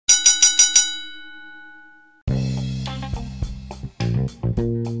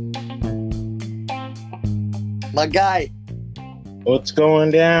My guy, What's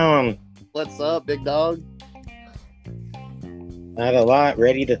going down? what's up, big dog? Not a lot.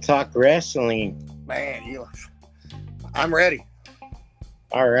 Ready to talk wrestling. Man, I'm ready.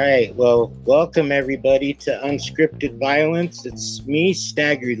 All right. Well, welcome everybody to Unscripted Violence. It's me,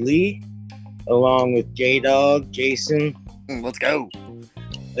 Staggered Lee, along with J-Dog, Jason. Let's go.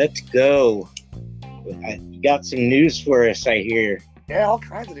 Let's go. You got some news for us, I hear. Yeah, all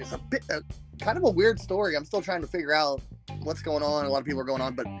kinds of news. Kind of a weird story. I'm still trying to figure out what's going on. A lot of people are going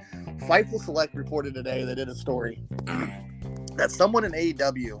on, but Fightful Select reported today they did a story that someone in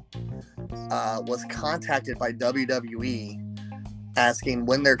AEW was contacted by WWE asking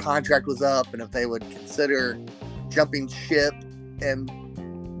when their contract was up and if they would consider jumping ship. And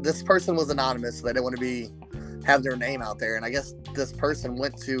this person was anonymous, so they didn't want to have their name out there. And I guess this person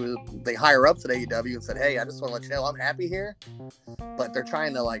went to the higher ups at AEW and said, "Hey, I just want to let you know I'm happy here, but they're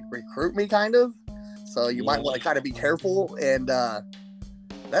trying to recruit me, kind of. So you might want to kind of be careful." And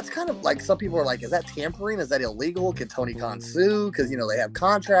that's kind of like, some people are like, "Is that tampering? Is that illegal? Can Tony Khan sue?" Because they have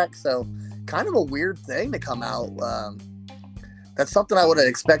contracts. So kind of a weird thing to come out. That's something I would have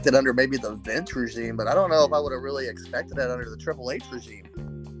expected under maybe the Vince regime, but I don't know if I would have really expected that under the Triple H regime.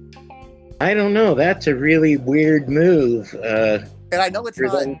 I don't know. That's a really weird move. And I know it's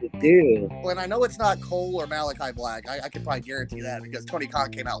not. To do. When I know it's not Cole or Malachi Black, I can probably guarantee that, because Tony Khan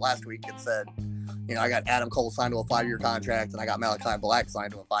came out last week and said, I got Adam Cole signed to a 5-year contract and I got Malachi Black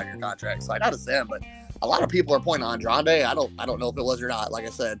signed to a 5-year contract. So I doubt it's them, but a lot of people are pointing to Andrade. I don't know if it was or not, like I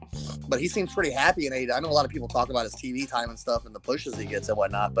said, but he seems pretty happy in AEW. I know a lot of people talk about his TV time and stuff and the pushes he gets and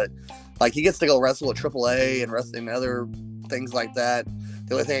whatnot, but he gets to go wrestle at AAA and wrestling and other things like that.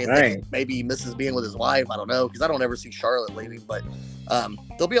 The only thing I think maybe he misses being with his wife. I don't know, because I don't ever see Charlotte leaving, but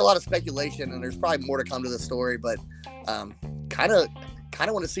there'll be a lot of speculation, and there's probably more to come to this story, but kind of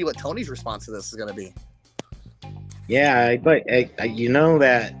want to see what Tony's response to this is going to be. Yeah, but you know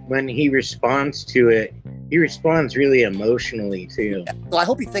that when he responds to it, he responds really emotionally too. Yeah. Well, I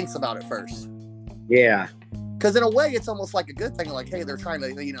hope he thinks about it first. Yeah. Because in a way, it's almost like a good thing. Like, hey, they're trying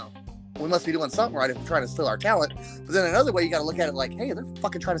to, we must be doing something right if they're trying to steal our talent. But then another way, you got to look at it like, hey, they're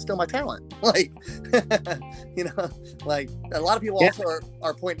fucking trying to steal my talent. A lot of people also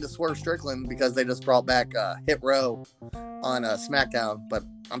are pointing to Swerve Strickland because they just brought back Hit Row on SmackDown. But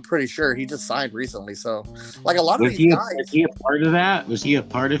I'm pretty sure he just signed recently. So, a lot of these guys. Was he a part of that? Was he a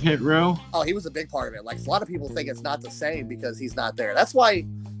part of Hit Row? Oh, he was a big part of it. A lot of people think it's not the same because he's not there. That's why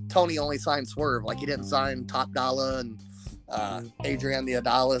Tony only signed Swerve. He didn't sign Top Dollar and Adrian the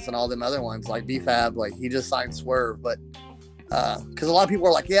Adalis and all them other ones like B-Fab. He just signed Swerve. But because a lot of people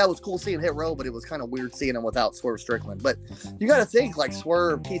are like, yeah, it was cool seeing Hit Row, but it was kind of weird seeing him without Swerve Strickland. But you got to think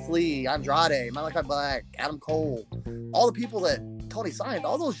Swerve, Keith Lee, Andrade, Malachi Black, Adam Cole, all the people that Tony signed,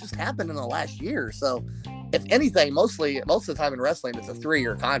 all those just happened in the last year. So if anything, most of the time in wrestling, it's a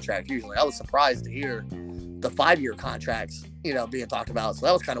 3-year contract usually. I was surprised to hear the 5-year contracts, being talked about. So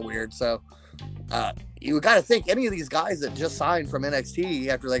that was kind of weird. So you got to think any of these guys that just signed from NXT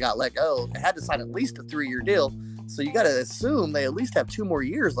after they got let go, they had to sign at least a 3-year deal. So you got to assume they at least have 2 more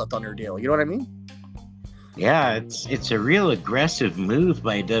years left on their deal. You know what I mean? Yeah, it's a real aggressive move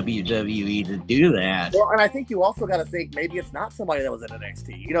by WWE to do that. Well, and I think you also got to think maybe it's not somebody that was in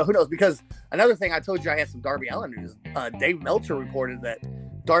NXT. Who knows? Because another thing I told you, I had some Darby Allin news. Dave Meltzer reported that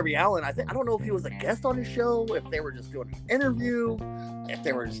Darby Allin, I don't know if he was a guest on his show, if they were just doing an interview, if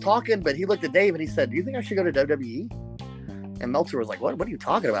they were just talking, but he looked at Dave and he said, "Do you think I should go to WWE?" And Meltzer was like, What are you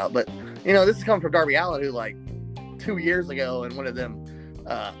talking about? But, this is coming from Darby Allin, who 2 years ago in one of them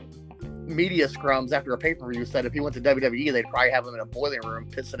media scrums after a pay-per-view said if he went to WWE, they'd probably have him in a boiler room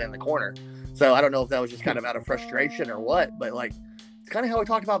pissing in the corner. So I don't know if that was just kind of out of frustration or what, but it's kind of how we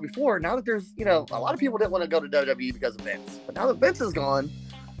talked about before. Now that there's, a lot of people didn't want to go to WWE because of Vince, but now that Vince is gone,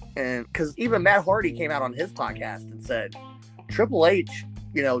 and because even Matt Hardy came out on his podcast and said Triple H,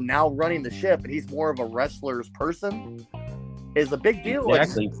 now running the ship, and he's more of a wrestler's person, is a big deal.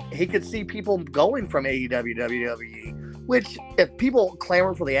 Exactly. He could see people going from AEW to WWE. Which, if people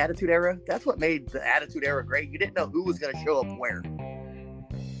clamor for the Attitude Era, that's what made the Attitude Era great. You didn't know who was going to show up where.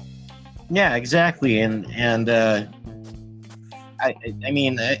 Yeah, exactly. And I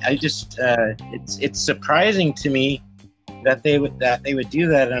just it's surprising to me that they would do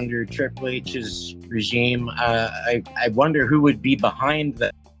that under Triple H's regime. I wonder who would be behind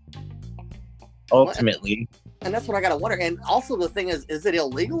that ultimately. And that's what I got to wonder. And also the thing is it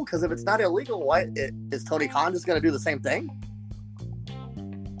illegal? Because if it's not illegal, why is Tony Khan just going to do the same thing?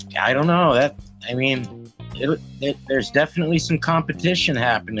 I don't know. There's definitely some competition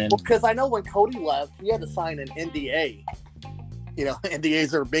happening. Well, because I know when Cody left, he had to sign an NDA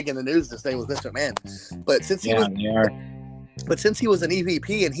NDAs are big in the news this day with Vince McMahon. But since he Yeah, they are. But since he was an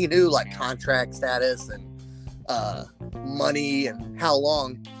EVP and he knew like contract status and money and how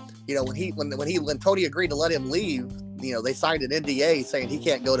long, when Tony agreed to let him leave, they signed an NDA saying he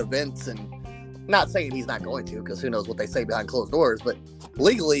can't go to Vince, and not saying he's not going to, because who knows what they say behind closed doors, but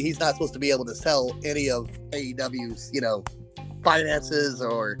legally he's not supposed to be able to sell any of AEW's, finances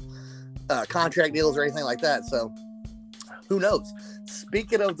or contract deals or anything like that. So who knows?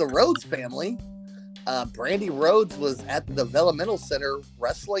 Speaking of the Rhodes family, Brandy Rhodes was at the developmental center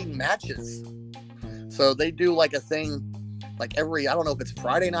wrestling matches. So they do like a thing like every, I don't know if it's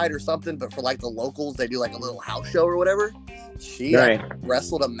Friday night or something, but for like the locals, they do like a little house show or whatever. She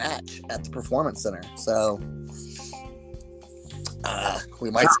wrestled a match at the Performance Center. So I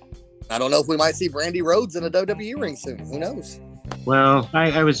don't know if we might see Brandy Rhodes in a WWE ring soon. Who knows? Well,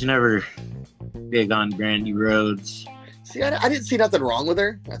 I was never big on Brandy Rhodes. See, I didn't see nothing wrong with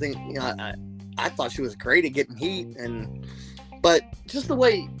her. I think, I thought she was great at getting heat, but just the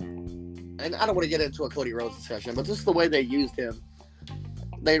way, and I don't want to get into a Cody Rhodes discussion, but just the way they used him,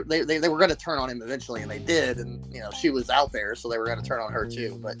 they were going to turn on him eventually, and they did, and she was out there, so they were going to turn on her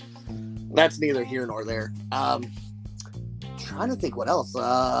too. But that's neither here nor there. Trying to think what else.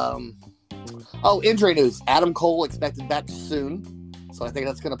 Injury news: Adam Cole expected back soon, so I think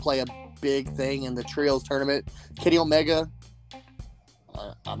that's going to play a big thing in the trios tournament. Kenny Omega.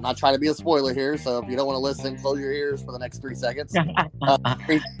 I'm not trying to be a spoiler here, so if you don't want to listen, close your ears for the next 3 seconds.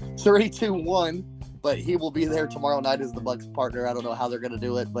 3, 2, 1. But he will be there tomorrow night as the Bucks partner. I don't know how they're going to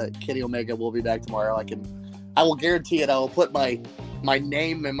do it, but Kenny Omega will be back tomorrow. I will guarantee it. I will put my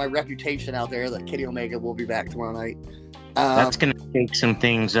name and my reputation out there that Kenny Omega will be back tomorrow night. That's going to shake some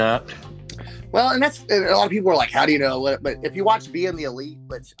things up. Well, and a lot of people are like, how do you know what? But if you watch Being the Elite,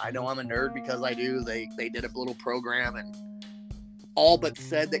 which I know I'm a nerd because I do, they did a little program and all but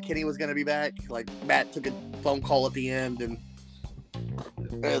said that Kenny was going to be back. Like, Matt took a phone call at the end, and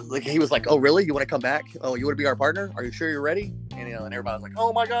he was like, "Oh, really? You want to come back? Oh, you want to be our partner? Are you sure you're ready?" And and everybody was like,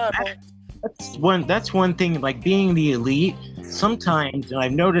 "Oh my god!" That's one thing. Like, Being the Elite, sometimes, and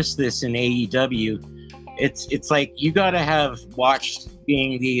I've noticed this in AEW, it's like you got to have watched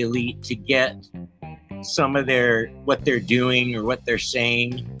Being the Elite to get some of what they're doing or what they're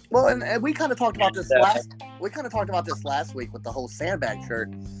saying. Well, and we kind of talked about this last week with the whole sandbag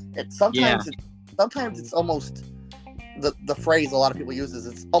shirt. Sometimes it's almost the phrase a lot of people use is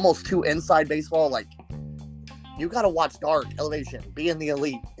it's almost too inside baseball. Like, you got to watch Dark, Elevation, Being the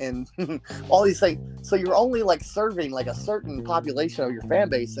Elite, and all these things. So you're only like serving like a certain population of your fan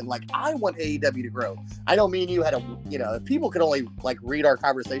base. And like, I want AEW to grow. I know me and you had if people could only like read our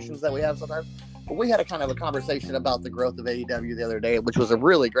conversations that we have sometimes. But we had a kind of a conversation about the growth of AEW the other day, which was a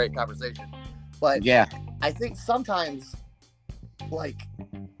really great conversation. But yeah, I think sometimes,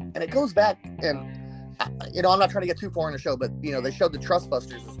 and it goes back, and I'm not trying to get too far in the show, but they showed the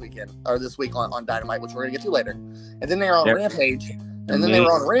Trustbusters this week on Dynamite, which we're gonna get to later, and then they were on Rampage, and then they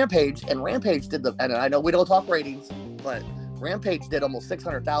were on Rampage, and Rampage did and I know we don't talk ratings, but Rampage did almost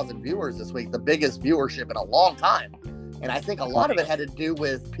 600,000 viewers this week, the biggest viewership in a long time, and I think a lot of it had to do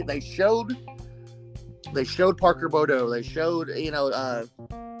with they showed Parker Bodo. They showed,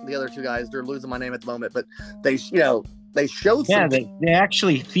 the other two guys. They're losing my name at the moment, but they showed. Yeah, they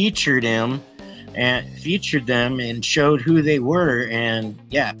actually featured them and showed who they were. And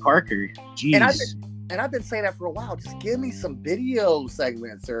yeah, Parker. Jeez. And I've been saying that for a while. Just give me some video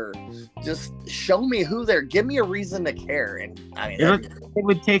segments, or just show me who they're. Give me a reason to care. And I mean, it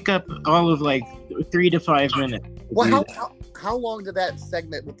would take up all of like 3 to 5 minutes. Well, how long did that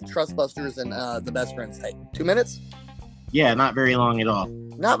segment with the Trustbusters and the Best Friends take? 2 minutes? Yeah, not very long at all.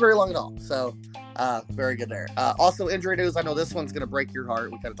 Not very long at all. So, very good there. Also, injury news. I know this one's going to break your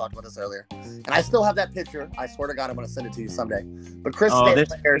heart. We kind of talked about this earlier. And I still have that picture. I swear to God, I'm going to send it to you someday. But Chris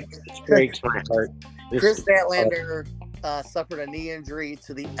Statlander, this breaks my heart. Chris Statlander suffered a knee injury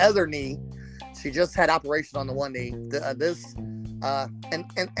to the other knee. She just had operation on the one knee. And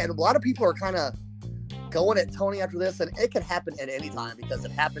a lot of people are kind of going at Tony after this, and it could happen at any time because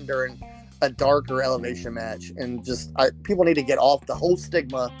it happened during a Dark or Elevation match, and just people need to get off the whole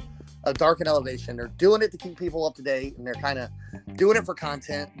stigma of Dark and Elevation. They're doing it to keep people up to date, and they're kind of doing it for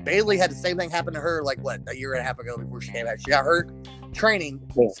content. Bayley had the same thing happen to her a year and a half ago before she came back. She got hurt training.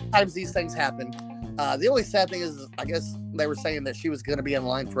 Sometimes these things happen. The only sad thing is, I guess they were saying that she was going to be in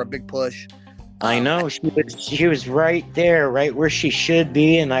line for a big push. I know she was right there, right where she should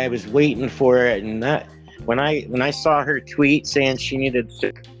be, and I was waiting for it. And that when I saw her tweet saying she needed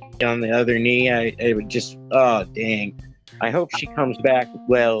to on the other knee, I would just, oh dang. I hope she comes back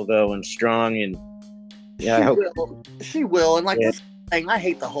well though and strong, and Yeah, I hope. She will. And like Yeah. this thing, I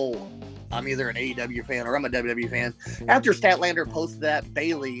hate the whole. I'm either an AEW fan or I'm a WWE fan. After Statlander posted that,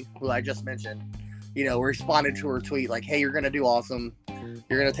 Bailey, who I just mentioned, responded to her tweet like, "Hey, you're gonna do awesome.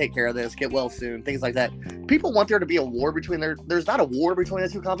 You're gonna take care of this. Get well soon." Things like that. People want there to be a war between there's not a war between the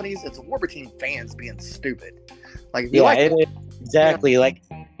two companies. It's a war between fans being stupid. Like, if you it is exactly like.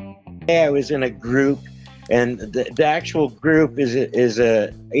 Yeah, I was in a group, and the actual group is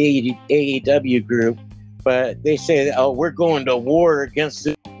a AEW group, but they say, "Oh, we're going to war against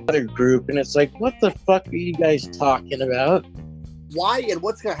the other group," and it's like, what the fuck are you guys talking about? Why and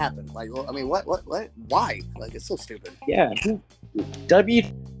what's gonna happen? Like, I mean, what? Why? Like, it's so stupid. Yeah, W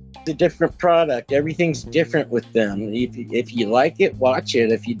is a different product. Everything's different with them. If you like it, watch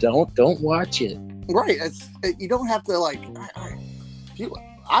it. If you don't watch it. Right. You don't have to like.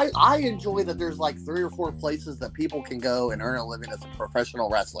 I enjoy that there's like 3 or 4 places that people can go and earn a living as a professional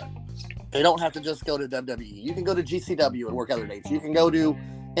wrestler. They don't have to just go to WWE. You can go to GCW and work other dates. You can go to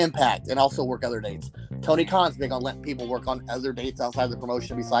Impact and also work other dates. Tony Khan's big on letting people work on other dates outside the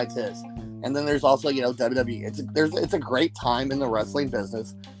promotion besides his. And then there's also, WWE. It's a great time in the wrestling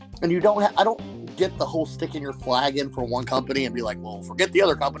business. And I don't get the whole sticking your flag in for one company and be like, well, forget the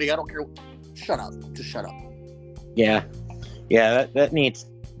other company. I don't care. Shut up. Just shut up. Yeah. Yeah, that needs.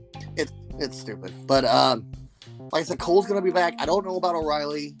 It's stupid. But like I said, Cole's gonna be back. I don't know about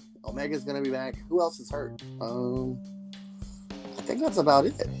O'Reilly. Omega's gonna be back. Who else is hurt? I think that's about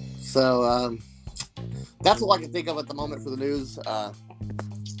it. So that's all I can think of at the moment for the news.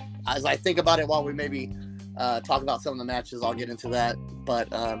 As I think about it, while we maybe talk about some of the matches, I'll get into that.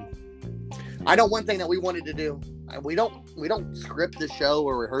 But I know one thing that we wanted to do. We don't script the show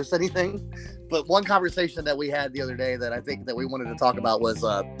or rehearse anything, but one conversation that we had the other day that I think that we wanted to talk about was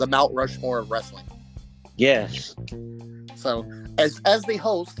the Mount Rushmore of wrestling. Yes. So as the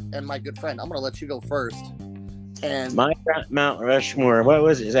host and my good friend, I'm going to let you go first. And my Mount Rushmore, what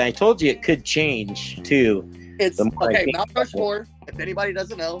was it? I told you it could change too. It's okay. Mount Rushmore. If anybody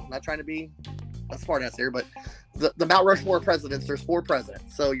doesn't know, I'm not trying to be a smartass here, but the Mount Rushmore presidents. There's 4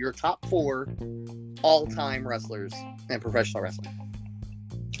 presidents. So your top 4 all-time wrestlers in professional wrestling.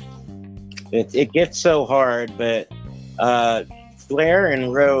 It gets so hard, but Flair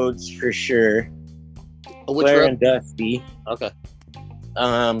and Rhodes for sure. Flair and Dusty. Okay.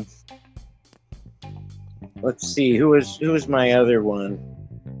 Let's see. Who was my other one?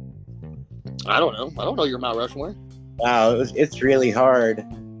 I don't know. I don't know your Mount Rushmore. Wow, it's really hard.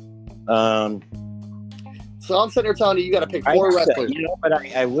 So I'm sitting there telling you got to pick 4 wrestlers. But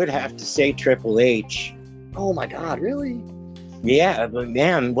I would have to say Triple H. Oh my God, really? Yeah, but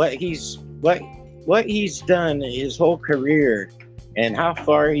man, what he's done his whole career, and how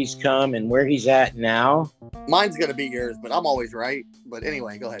far he's come, and where he's at now. Mine's gonna be yours, but I'm always right. But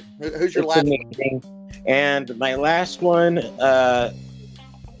anyway, go ahead. Who's your last one? And my last one, well,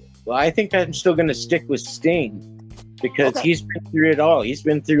 I think I'm still gonna stick with Sting because he's been through it all. He's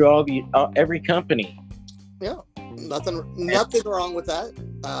been through every company. Yeah, nothing wrong with that.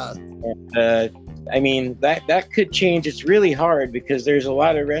 I mean, that could change. It's really hard because there's a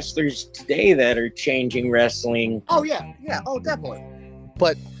lot of wrestlers today that are changing wrestling. Oh yeah, oh definitely.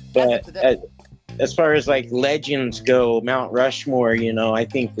 But as far as like legends go, Mount Rushmore, I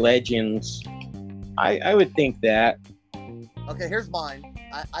think legends. I would think that. Okay, here's mine.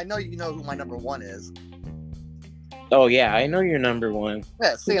 I know you know who my number 1 is. Oh yeah, I know you're number 1.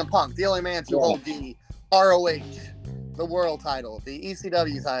 Yeah, CM Punk, the only man to hold the ROH, the World title, the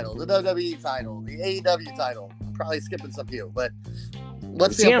ECW title, the WWE title, the AEW title. I'm probably skipping some few, but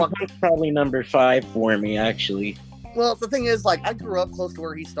CM Punk's probably number 5 for me, actually. Well, the thing is, like, I grew up close to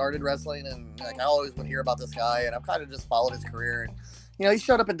where he started wrestling, and like I always would hear about this guy, and I've kind of just followed his career. And he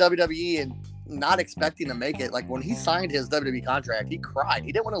showed up in WWE and not expecting to make it. Like when he signed his WWE contract, he cried.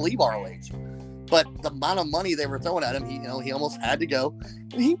 He didn't want to leave ROH, but the amount of money they were throwing at him, he almost had to go.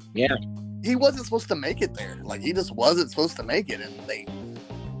 And he wasn't supposed to make it there. Like he just wasn't supposed to make it, and they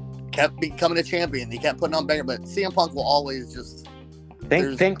kept becoming a champion. He kept putting on banger, but CM Punk will always just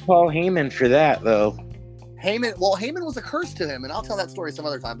thank Paul Heyman for that, though. Heyman was a curse to him, and I'll tell that story some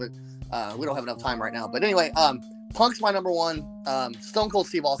other time, but we don't have enough time right now. But anyway, Punk's my number 1. Stone Cold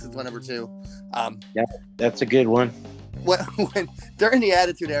Steve Austin's my number 2. Yeah, that's a good one. When during the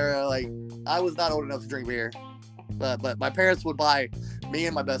Attitude Era, like I was not old enough to drink beer, but my parents would buy me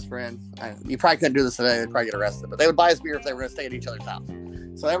and my best friend. You probably couldn't do this today; they'd probably get arrested. But they would buy us beer if they were going to stay at each other's house.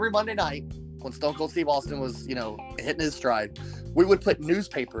 So every Monday night, when Stone Cold Steve Austin was, hitting his stride, we would put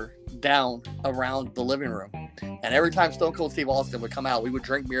newspaper down around the living room. And every time Stone Cold Steve Austin would come out, we would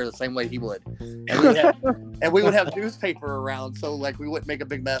drink beer the same way he would. And we would have newspaper around, so like we wouldn't make a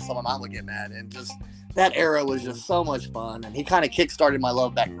big mess, so my mom would get mad. And just that era was just so much fun. And he kind of kickstarted my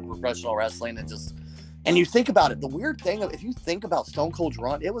love back for professional wrestling. And you think about it, the weird thing, if you think about Stone Cold's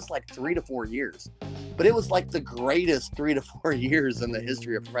run, it was like 3 to 4 years. But it was like the greatest 3 to 4 years in the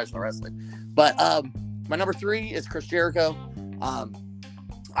history of professional wrestling. But my number 3 is Chris Jericho.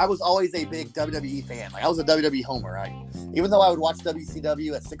 I was always a big WWE fan. Like, I was a WWE homer, right? Even though I would watch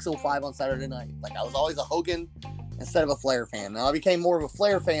WCW at 6:05 on Saturday night. Like, I was always a Hogan instead of a Flair fan. Now, I became more of a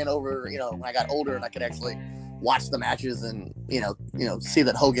Flair fan over, when I got older and I could actually watch the matches and see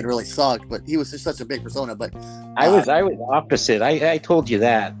that Hogan really sucked, but he was just such a big persona. But I was opposite. I told you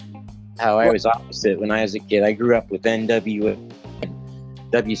that, how I was opposite when I was a kid. I grew up with NWA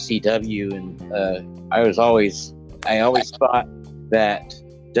and WCW, and I always thought that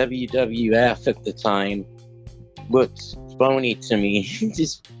WWF at the time looked phony to me.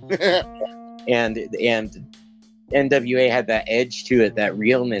 Just and NWA had that edge to it, that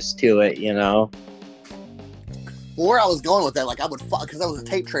realness to it, Well, where I was going with that, like I would follow, because I was a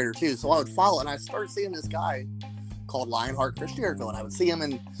tape trader too, so I would follow, and I started seeing this guy called Lionheart Chris Jericho, and I would see him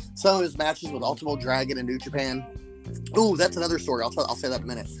in some of his matches with Ultimo Dragon and New Japan. Ooh, that's another story. I'll say that in a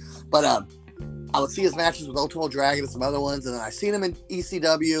minute. But I would see his matches with Ultimo Dragon and some other ones, and then I seen him in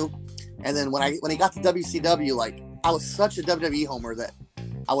ECW, and then when he got to WCW, like I was such a WWE homer that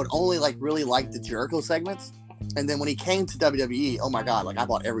I would only like really like the Jericho segments, and then when he came to WWE, oh my god, like I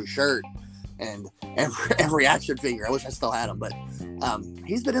bought every shirt and every action figure. I wish I still had them, but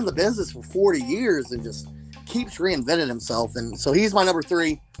he's been in the business for 40 years and just keeps reinventing himself. And so he's my number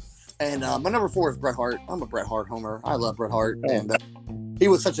 3. And my number 4 is Bret Hart. I'm a Bret Hart homer. I love Bret Hart. And he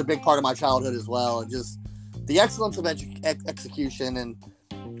was such a big part of my childhood as well. And just the excellence of execution. And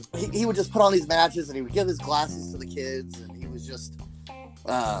he would just put on these matches and he would give his glasses to the kids. And he was just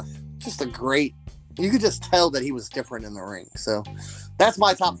a great, you could just tell that he was different in the ring. So that's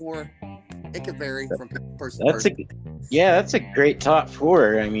my top 4. It could vary from person to person. That's a great top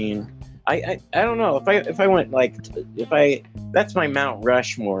 4. I mean, I don't know if I went like that's my Mount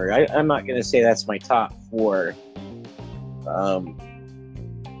Rushmore. I'm not gonna say that's my top 4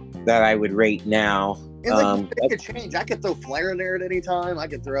 that I would rate now. And it could change. I could throw Flair in there at any time. I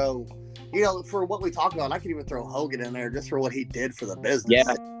could throw, for what we talk about, I could even throw Hogan in there just for what he did for the business.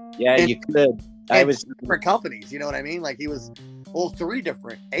 Yeah, you could. I was different companies. You know what I mean? Like he was. Well, 3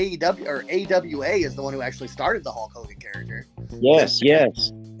 different. AWA is the one who actually started the Hulk Hogan character. Yes.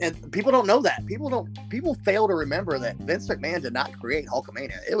 And people don't know that. People fail to remember that Vince McMahon did not create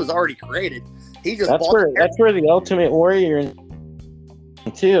Hulkamania. It was already created. He just that's where the Ultimate Warrior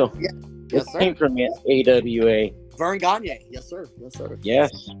too. Yeah. Yes, sir. Came from AWA. Vern Gagne. Yes, sir.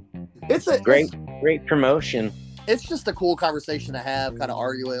 Yes. It's a great promotion. It's just a cool conversation to have, kind of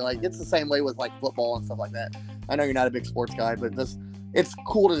arguing. Like it's the same way with like football and stuff like that. I know you're not a big sports guy, but it's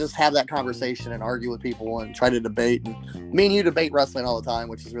cool to just have that conversation and argue with people and try to debate. And me and you debate wrestling all the time,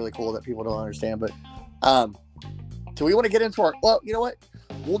 which is really cool that people don't understand. But do we want to get into our? Well, you know what?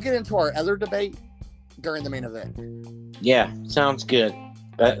 We'll get into our other debate during the main event. Yeah, sounds good.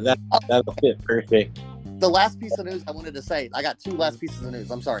 That'll fit perfect. The last piece of news I wanted to say. I got 2 last pieces of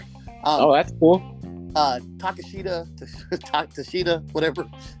news. I'm sorry. That's cool. Takashita, whatever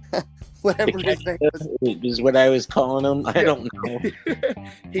his name is what I was calling him. I don't know.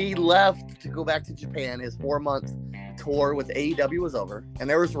 He left to go back to Japan. His 4-month tour with AEW was over, and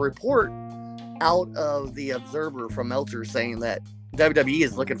there was a report out of the Observer from Meltzer saying that WWE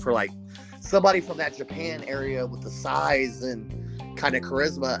is looking for like somebody from that Japan area with the size and kind of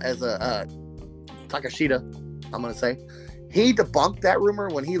charisma as a Takashita. I'm gonna say. He debunked that rumor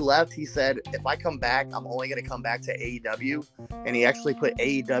when he left. He said, if I come back, I'm only going to come back to AEW. And he actually put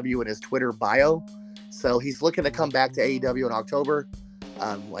AEW in his Twitter bio. So he's looking to come back to AEW in October.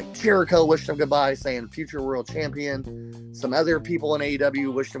 Like Jericho wished him goodbye, saying future world champion. Some other people in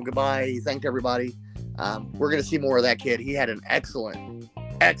AEW wished him goodbye. He thanked everybody. We're going to see more of that kid. He had an excellent.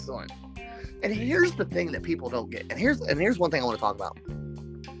 And here's the thing that people don't get. And here's one thing I want to talk about.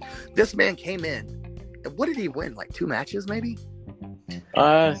 This man came in. What did he win? Like 2 matches, maybe? 2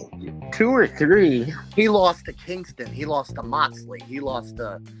 or 3. He lost to Kingston. He lost to Moxley. He lost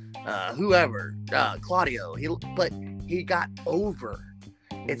to whoever, Claudio. But he got over.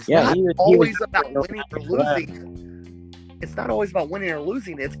 It's not always about winning or losing. It's not always about winning or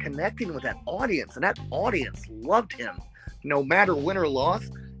losing. It's connecting with that audience, and that audience loved him, no matter win or loss.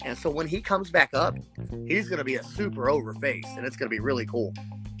 And so when he comes back up, he's going to be a super over face, and it's going to be really cool.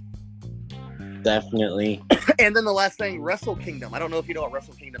 definitely. And then the last thing, Wrestle Kingdom. I don't know if you know what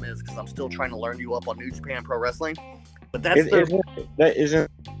Wrestle Kingdom is because I'm still trying to learn you up on New Japan Pro Wrestling. But that's that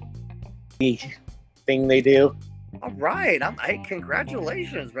isn't the thing they do. All right. Hey,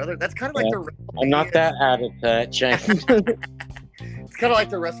 congratulations, brother. That's kind of like the I'm not that out of touch. It's kind of like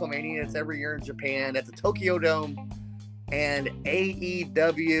the WrestleMania. It's every year in Japan at the Tokyo Dome. And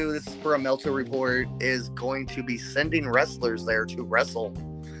AEW, this is for a Meltzer report, is going to be sending wrestlers there to wrestle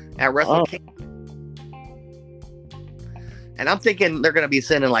at Wrestle Kingdom. And I'm thinking they're going to be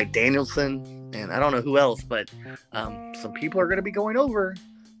sending like Danielson and I don't know who else, but some people are going to be going over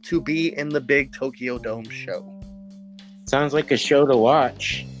to be in the big Tokyo Dome show. Sounds like a show to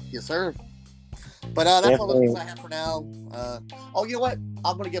watch. Yes, sir. But that's all the things I have for now. You know what?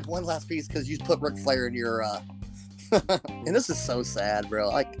 I'm going to give one last piece because you put Ric Flair in your... and this is so sad, bro.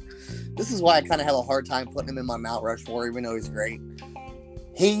 Like, this is why I kind of have a hard time putting him in my Mount Rushmore, even though he's great.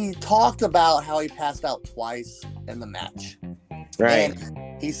 He talked about how he passed out twice in the match. Right.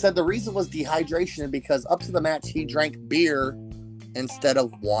 And he said the reason was dehydration because up to the match, he drank beer instead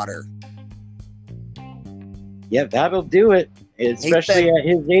of water. Yeah, that'll do it. Especially at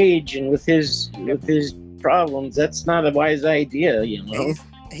his age and with his problems. That's not a wise idea, you know.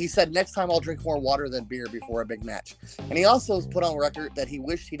 He said, next time I'll drink more water than beer before a big match. And he also put on record that he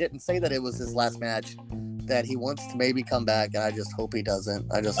wished he didn't say that it was his last match, that he wants to maybe come back, and I just hope he doesn't.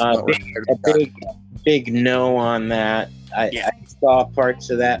 I just big no on that. I saw parts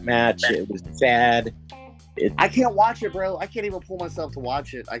of that match. It was sad. I can't watch it, bro. I can't even pull myself to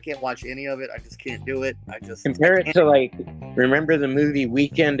watch it. I can't watch any of it. I just can't do it. Compare it to, like, remember the movie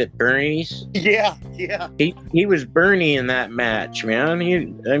Weekend at Bernie's? Yeah. He was Bernie in that match, man.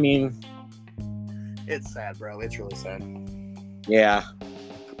 It's sad, bro. It's really sad. Yeah.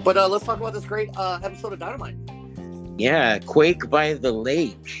 But let's talk about this great episode of Dynamite. Yeah, Quake by the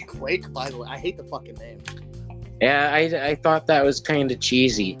Lake. Quake by the Lake. I hate the fucking name. Yeah, I thought that was kind of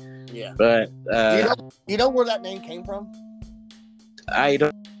cheesy. Yeah. But you know where that name came from? I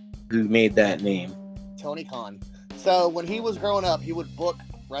don't know who made that name. Tony Khan. So when he was growing up, he would book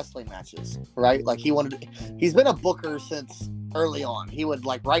wrestling matches, right? Like he's been a booker since early on. He would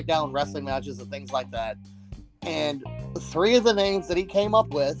like write down wrestling matches and things like that. And 3 of the names that he came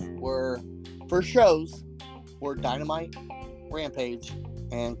up with were for shows were Dynamite, Rampage,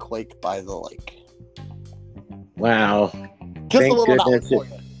 and Quake by the Lake. Wow. Just a little knowledge for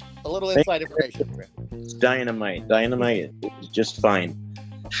you. A little inside information. Dynamite. Dynamite is just fine.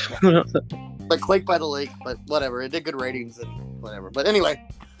 Like Quake by the Lake, but whatever. It did good ratings and whatever. But anyway,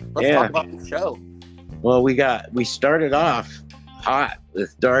 let's talk about the show. Well, we started off hot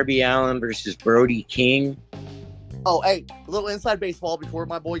with Darby Allin versus Brody King. Oh, hey, a little inside baseball before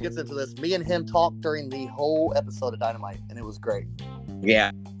my boy gets into this. Me and him talked during the whole episode of Dynamite, and it was great. Yeah,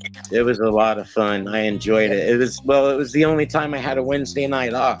 it was a lot of fun. I enjoyed it. It was the only time I had a Wednesday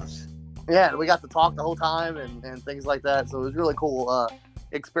night off. Yeah, we got to talk the whole time and things like that. So it was really cool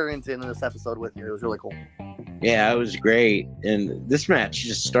experiencing this episode with you. It was really cool. Yeah, it was great. And this match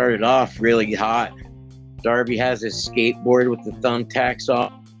just started off really hot. Darby has his skateboard with the thumbtacks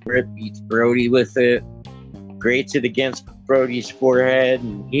off. It beats Brody with it. Grates it against Brody's forehead.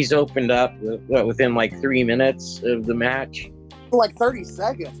 And he's opened up within like 3 minutes of the match. Like 30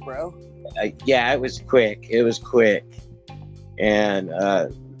 seconds, bro. Yeah, it was quick. And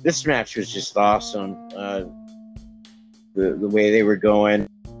this match was just awesome. The way they were going.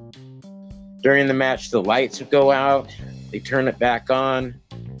 During the match, the lights would go out. They turn it back on.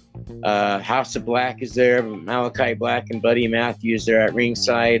 House of Black is there. Malachi Black and Buddy Matthews are at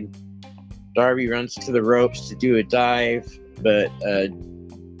ringside. Darby runs to the ropes to do a dive, but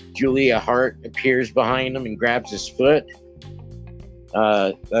Julia Hart appears behind him and grabs his foot.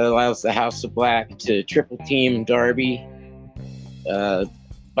 That allows the House of Black to triple team Darby.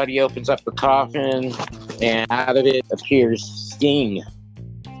 Buddy opens up the coffin, and out of it appears Sting.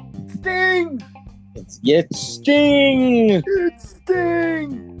 Sting! It's Sting! It's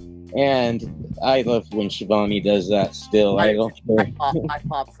Sting! And I love when Shivani does that still. I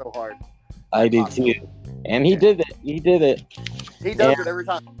pop so hard. I do too. And he did it. He does it every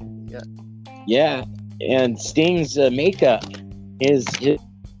time. Yeah. Yeah. And Sting's makeup, his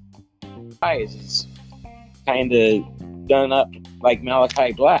eyes is kind of done up like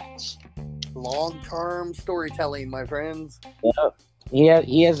Malachi Black's. Long-term storytelling, my friends. Yeah.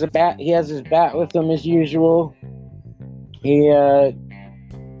 He has a bat. He has his bat with him as usual. He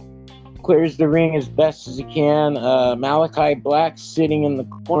clears the ring as best as he can. Malachi Black sitting in the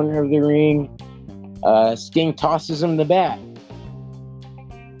corner of the ring. Sting tosses him the bat.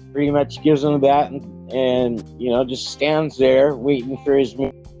 Pretty much gives him the bat and just stands there waiting for his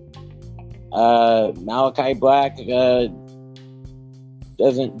move. Malachi Black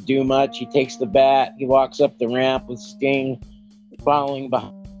doesn't do much. He takes the bat. He walks up the ramp with Sting following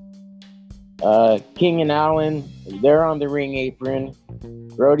behind. King and Allen, they're on the ring apron.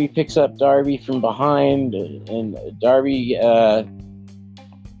 Brody picks up Darby from behind, and Darby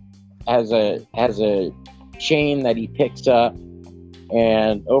has a chain that he picks up,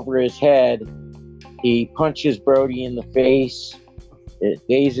 and over his head, he punches Brody in the face. It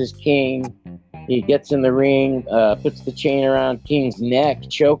dazes King. He gets in the ring, puts the chain around King's neck,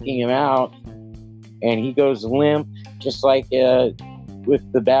 choking him out, and he goes limp, just like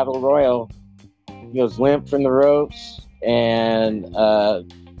with the Battle Royal. He goes limp from the ropes, and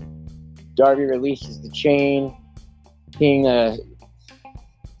Darby releases the chain. King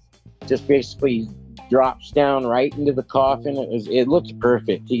just basically drops down right into the coffin. It looked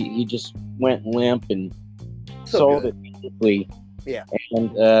perfect. He just went limp and So sold good. it beautifully. Yeah.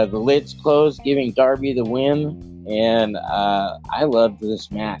 And the lids closed, giving Darby the win. And I loved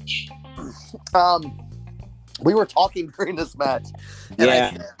this match. We were talking during this match, and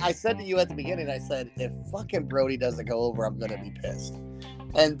Yeah. I said to you at the beginning, I said, if fucking Brody doesn't go over, I'm gonna be pissed.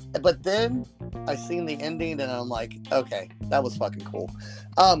 But then I seen the ending, and I'm like, okay, that was fucking cool.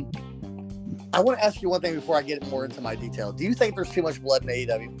 I want to ask you one thing before I get more into my detail. Do you think there's too much blood in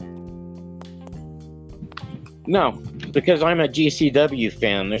AEW? No, because I'm a GCW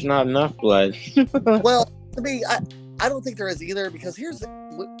fan. There's not enough blood. Well, to me, I don't think there is either, because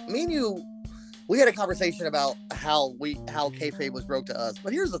me and you, we had a conversation about how kayfabe was broke to us.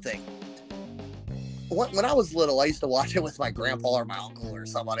 But here's the thing. When I was little, I used to watch it with my grandpa or my uncle or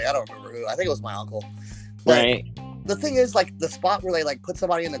somebody. I don't remember who. I think it was my uncle. But Right. the thing is, like, the spot where they, like, put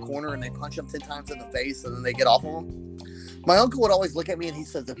somebody in the corner and they punch them 10 times in the face and then they get off of them. My uncle would always look at me and he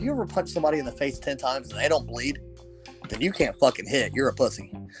says, if you ever punch somebody in the face 10 times and they don't bleed, then you can't fucking hit. You're a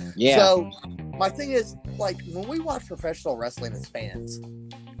pussy. Yeah. So my thing is, like, when we watch professional wrestling as fans,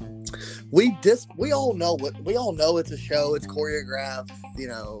 we all know it's a show, it's choreographed,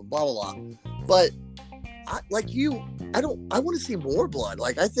 blah blah blah. But I want to see more blood.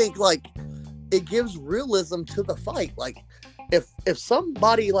 Like, I think, like, it gives realism to the fight. Like, if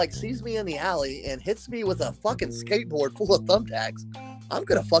somebody, like, sees me in the alley and hits me with a fucking skateboard full of thumbtacks, I'm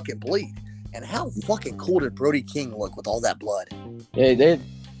gonna fucking bleed. And how fucking cool did Brody King look with all that blood? Dude,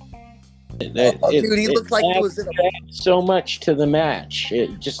 He looked like he was in so much to the match.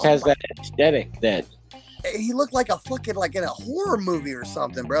 It just has that aesthetic that he looked like a fucking, like, in a horror movie or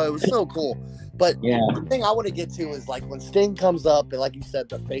something, bro. It was so cool. But yeah. the thing I want to get to is, like, when Sting comes up and, like you said,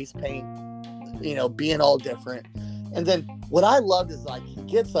 the face paint, being all different. And then what I loved is, like, he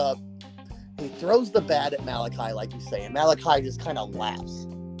gets up, he throws the bat at Malachi, like you say, and Malachi just kind of laughs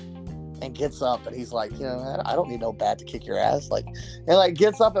and gets up, and he's like, I don't need no bat to kick your ass, like, and, like,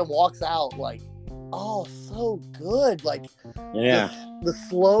 gets up and walks out, like, oh, so good. Like, Yeah. the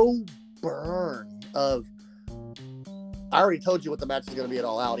slow burn of, I already told you what the match is going to be at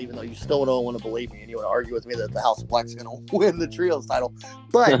All Out, even though you still don't want to believe me and you want to argue with me that the House of Black is going to win the Trios title.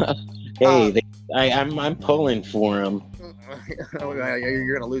 But Hey, I'm pulling for him. you're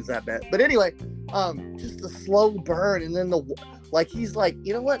going to lose that bet. But anyway, just the slow burn, and then he's like,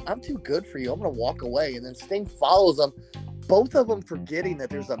 you know what? I'm too good for you. I'm going to walk away. And then Sting follows him, both of them forgetting that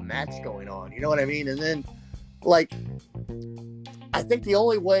there's a match going on. You know what I mean? And then, like, I think the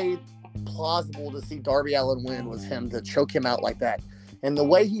only way plausible to see Darby Allin win was him to choke him out like that. And the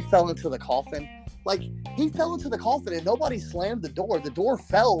way he fell into the coffin, like, he fell into the coffin and nobody slammed the door. The door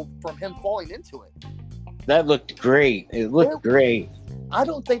fell from him falling into it. That looked great. It looked great. I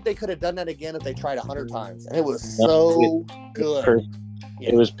don't think they could have done that again if they tried 100 times. And it was so good.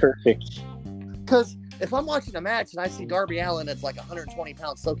 It was perfect. Because if I'm watching a match and I see Darby Allin that's like 120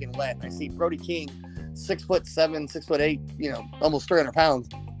 pounds soaking wet, and I see Brody King 6'7", 6'8", almost 300 pounds,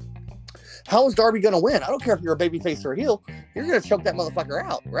 how is Darby going to win? I don't care if you're a babyface or a heel. You're going to choke that motherfucker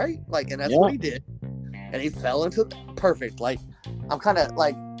out, right? Like, and that's what he did. And he fell into perfect. Like, I'm kind of,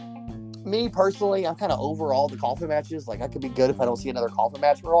 like, me personally, I'm kind of over all the coffin matches. Like, I could be good if I don't see another coffin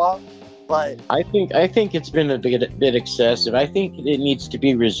match for a while. But I think it's been a bit excessive. I think it needs to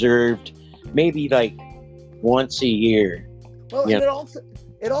be reserved, maybe like once a year. Well, and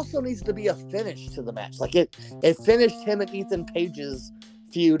it also needs to be a finish to the match. Like, it finished him and Ethan Page's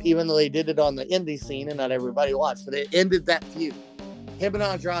feud, even though they did it on the indie scene and not everybody watched, but it ended that feud. Him and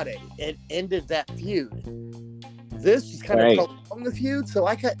Andrade, it ended that feud. This just kind of prolonged the feud. So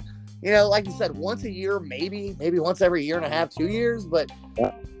I could, like you said, once a year, maybe once every year and a half, 2 years, but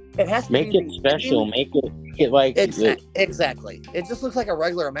it has to make it special. Make it like exactly. It just looks like a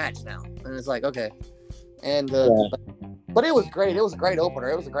regular match now, and it's like, okay. And But it was great. It was a great opener.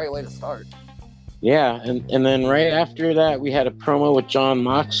 It was a great way to start. Yeah, and then right after that, we had a promo with Jon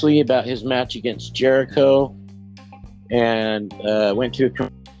Moxley about his match against Jericho, and went to a.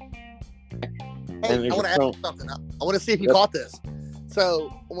 Hey, I want to ask you something. I want to see if you caught this. So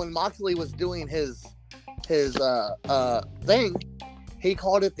when Moxley was doing his thing, he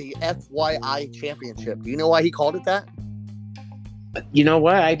called it the FYI Championship. Do you know why he called it that? You know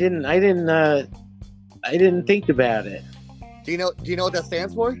what? I didn't think about it. Do you know what that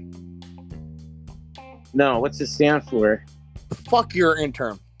stands for? No, what's it stand for? Fuck your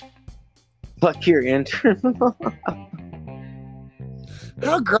interim. Fuck your interim.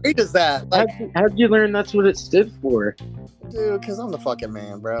 How great is that? Like, how'd you learn that's what it stood for? Dude, because I'm the fucking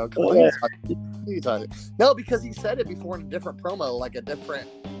man, bro. Come on. You talking. No, because he said it before in a different promo, like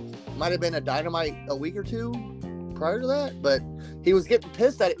might have been a Dynamite a week or two prior to that, but he was getting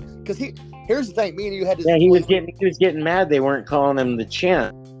pissed at it because here's the thing, me and you had this. Yeah, he was getting mad they weren't calling him the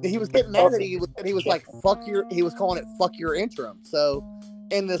champ. He was getting mad that he was like he was calling it fuck your interim. So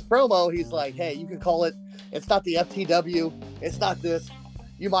in this promo, he's like, hey, you can call it, it's not the FTW, it's not this.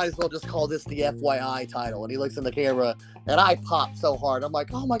 You might as well just call this the FYI title. And he looks in the camera, and I popped so hard. I'm like,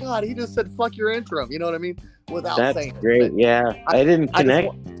 oh my God, he just said fuck your interim. You know what I mean? Without saying it. That's great. Yeah. I didn't connect.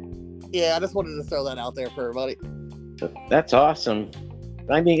 I just wanted to throw that out there for everybody. That's awesome.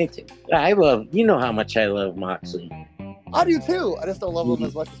 I mean, I love, you know how much I love Moxley. I do too. I just don't love him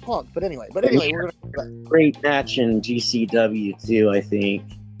as much as Punk. But anyway, we're gonna great match in GCW too, I think.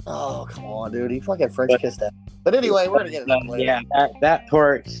 Oh, come on, dude. He fucking French kissed that. But anyway, we're gonna get it later. Yeah, that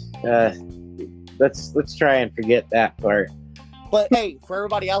part. Let's try and forget that part. But hey, for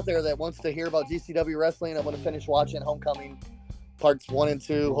everybody out there that wants to hear about GCW wrestling, I'm gonna finish watching Homecoming parts 1 and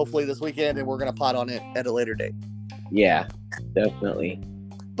 2, hopefully this weekend, and we're gonna pot on it at a later date. Yeah, definitely.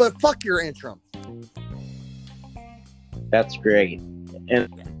 But fuck your interim. That's great. And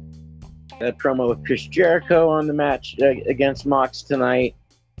a promo with Chris Jericho on the match against Mox tonight,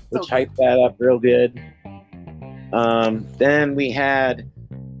 which hyped that up real good. Then we had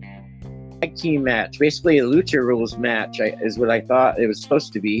a tag team match, basically a Lucha Rules match, is what I thought it was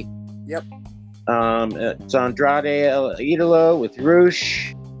supposed to be. Yep. It's Andrade El Idolo with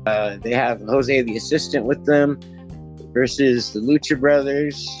Rush. They have Jose the Assistant with them versus the Lucha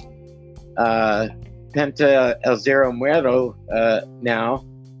Brothers. Penta El Zero Muerto now.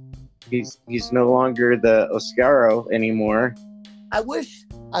 He's no longer the Oscaro anymore. I wish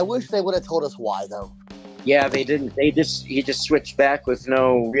they would have told us why though. Yeah, they didn't. He just switched back with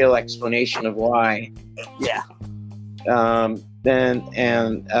no real explanation of why. Yeah.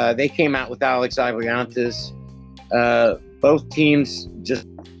 Then they came out with Alex Aviantes. Both teams just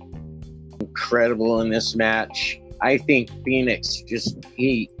incredible in this match. I think Phoenix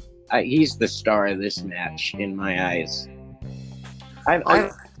he's the star of this match in my eyes. I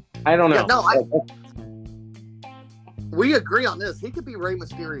don't know. Yeah, no, we agree on this. He could be Rey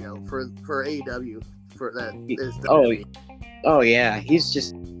Mysterio for AEW for that. Oh yeah, he's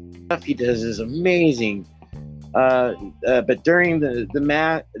just stuff he does is amazing. But during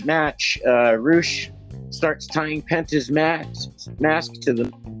the match, Rush starts tying Penta's mask to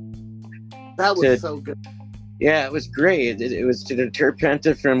the. That was so good. Yeah, it was great. It was to deter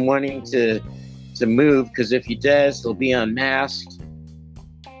Penta from wanting to move, because if he does, he'll be unmasked.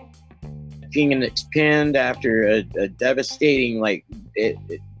 Phoenix pinned after a devastating,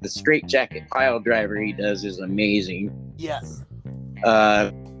 the straitjacket pile driver he does is amazing. Yes.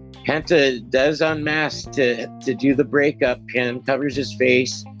 Penta does unmask to do the breakup pin, covers his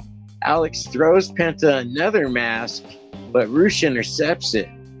face. Alex throws Penta another mask, but Rush intercepts it,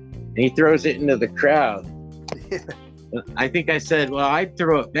 and he throws it into the crowd. I think I said, well, I'd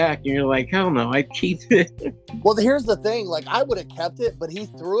throw it back. And you're like, hell no, I'd keep it. Well, here's the thing. I would have kept it, but he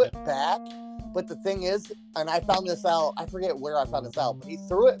threw it back. But the thing is, and I found this out, I forget where I found this out, but he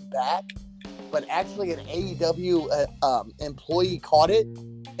threw it back. But actually, an AEW employee caught it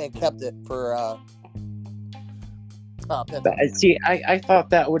and kept it for Penta. See, I thought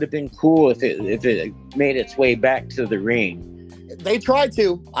that would have been cool if it made its way back to the ring. They tried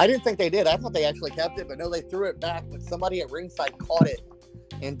to. I didn't think they did. I thought they actually kept it, but no, they threw it back. But somebody at ringside caught it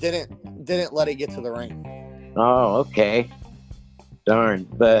and didn't let it get to the ring. Oh, okay. Darn.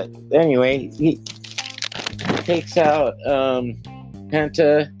 But anyway, he takes out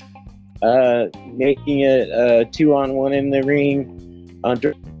Penta, making it 2-on-1 in the ring.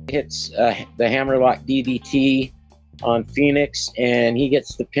 Andre hits the hammerlock DDT on Phoenix, and he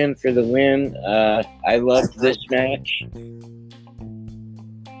gets the pin for the win. I loved this match.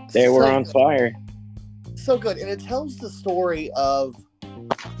 They were on fire. So good. And it tells the story of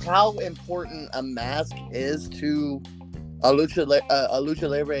how important a mask is to Lucha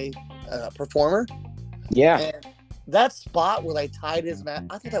Libre performer. Yeah. And that spot where they tied his match,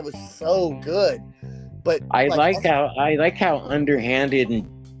 I thought that was so good. But I like how underhanded and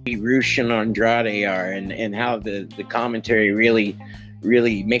Rush and Andrade are, and how the commentary really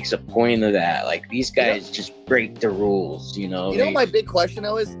makes a point of that. Like, these guys just break the rules, you know. What my big question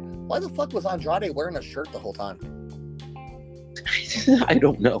though is, why the fuck was Andrade wearing a shirt the whole time? I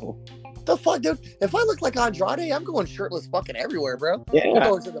don't know. The fuck, dude? If I look like Andrade, I'm going shirtless fucking everywhere, bro. Yeah. I'm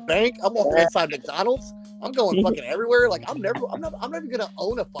going to the bank. I'm walking inside McDonald's. I'm going fucking everywhere. Like, I'm never even gonna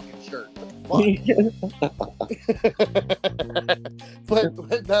own a fucking shirt. What the fuck?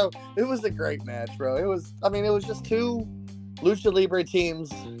 but no, it was a great match, bro. It was just two Lucha Libre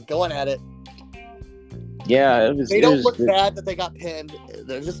teams going at it. Yeah, it was. They don't look bad that they got pinned.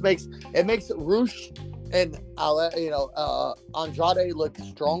 It just makes Rush and Andrade look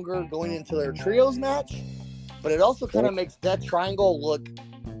stronger going into their trios match, but it also kind of makes that triangle look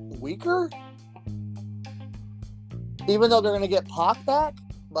weaker, even though they're going to get Pac back.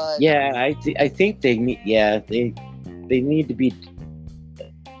 But yeah, I think they need. Yeah, they need to be.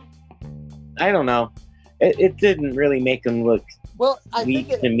 I don't know. It didn't really make them look weak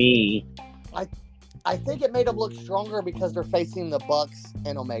to me. I think it made them look stronger because they're facing the Bucks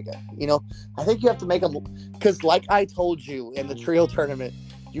and Omega. You know, I think you have to make them, because like I told you in the trio tournament,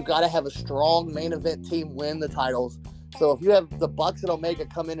 you got to have a strong main event team win the titles. So if you have the Bucks and Omega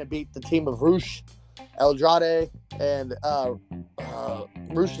come in and beat the team of Rush, Andrade, and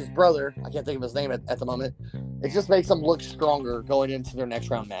Rush's brother, I can't think of his name at the moment, it just makes them look stronger going into their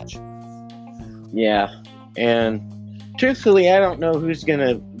next round match. Yeah, and truthfully, I don't know who's going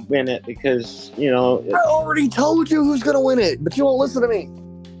to win it, because I already told you who's gonna win it, but you won't listen to me.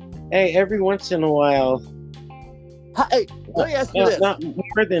 Hey, every once in a while. Hey, let me ask you this. Not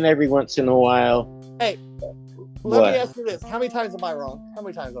more than every once in a while. Hey, let me ask you this. How many times am I wrong?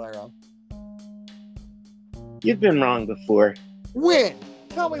 You've been wrong before. When?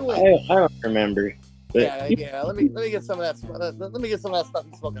 Tell me when. I don't remember. Yeah. Let me get some of that. Let me get some of that stuff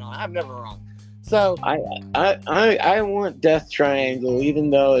you're smoking on. I'm never wrong. So I want Death Triangle,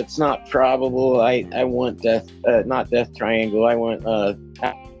 even though it's not probable. I want not Death Triangle. I want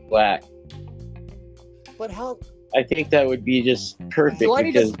Black. But how? I think that would be just perfect. Do I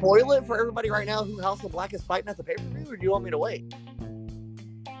need to spoil it for everybody right now who House of Black is fighting at the pay-per-view, or do you want me to wait?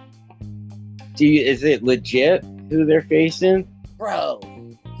 Is it legit who they're facing? Bro,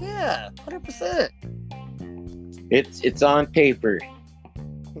 yeah, 100%. It's on paper.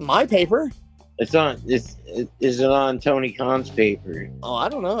 My paper? Is it on Tony Khan's paper? Oh, I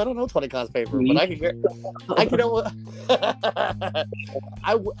don't know Tony Khan's paper, but I can know.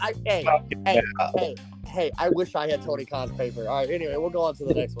 Hey, I wish I had Tony Khan's paper. All right, anyway, we'll go on to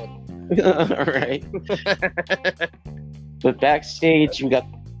the next one. All right. But backstage,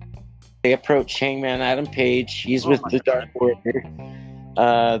 they approach Hangman Adam Page. He's with the Dark Order.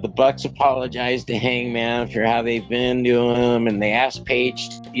 The Bucks apologize to Hangman for how they've been to him, and they ask Page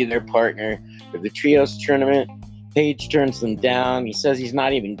to be their partner for the Trios tournament. Page turns them down. He says he's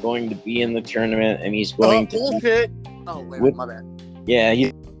not even going to be in the tournament, and he's going to bullshit. Oh, wait, my bad. Yeah,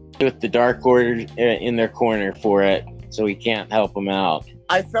 he's with the Dark Order in their corner for it, so he can't help them out.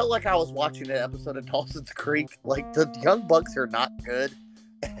 I felt like I was watching an episode of Dawson's Creek. Like, the Young Bucks are not good.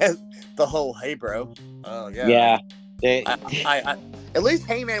 The whole, hey, bro. Oh, yeah. Yeah. I at least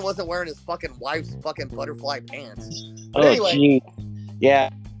Heyman wasn't wearing his fucking wife's fucking butterfly pants. But oh, anyway, geez.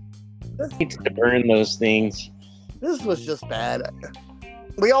 Yeah. Needs to burn those things. This was just bad.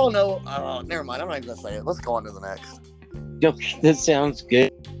 We all know. Never mind. I'm not even gonna say it. Let's go on to the next. Okay, that sounds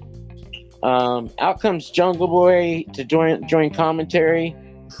good. Out comes Jungle Boy to join commentary,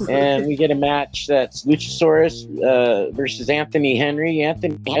 and we get a match that's Luchasaurus versus Anthony Henry.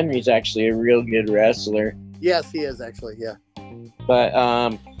 Anthony Henry's actually a real good wrestler. Yes, he is actually. Yeah. But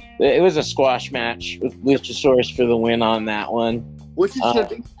it was a squash match with Luchasaurus for the win on that one. Which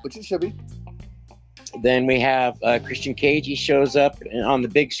it should be. Then we have Christian Cage. He shows up on the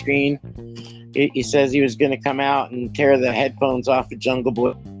big screen. He says he was going to come out and tear the headphones off of Jungle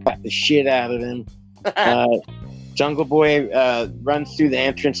Boy, slap the shit out of him. Jungle Boy runs through the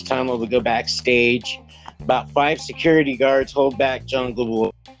entrance tunnel to go backstage. About 5 security guards hold back Jungle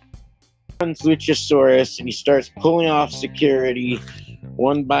Boy. Runs Luchasaurus, and he starts pulling off security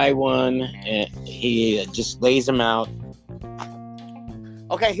one by one, and he just lays them out.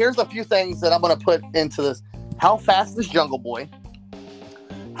 Okay, here's a few things that I'm going to put into this. How fast is Jungle Boy?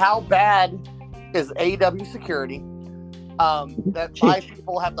 How bad is AEW security? That 5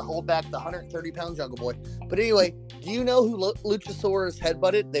 people have to hold back the 130-pound Jungle Boy. But anyway, do you know who Luchasaurus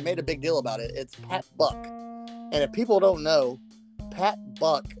headbutted? They made a big deal about it. It's Pat Buck. And if people don't know, Pat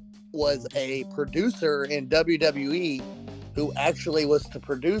Buck was a producer in WWE who actually was the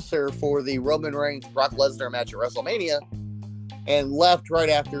producer for the Roman Reigns Brock Lesnar match at WrestleMania and left right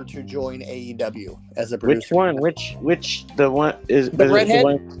after to join AEW as a producer. Which one? Which the one is the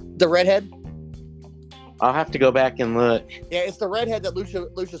redhead? The redhead? I'll have to go back and look. Yeah, it's the redhead that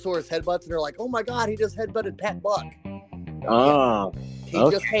Luchasaurus headbutts, and they're like, "Oh my God, he just headbutted Pat Buck." Oh, he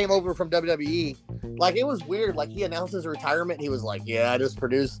just came over from WWE. Like, it was weird. Like, he announced his retirement. He was like, "Yeah, I just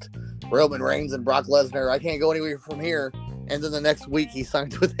produced Roman Reigns and Brock Lesnar. I can't go anywhere from here." And then the next week, he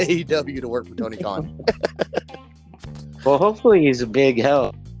signed with AEW to work for Tony Khan. Well, hopefully, he's a big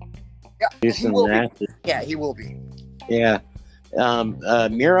help. Yeah, he will be. Yeah, he will be. Yeah.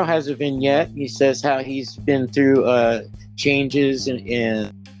 Miro has a vignette. He says how he's been through changes, and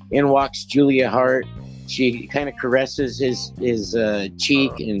in walks Julia Hart. She kind of caresses his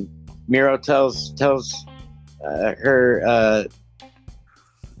cheek, and Miro tells her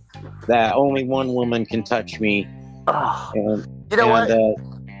that only one woman can touch me. You know what?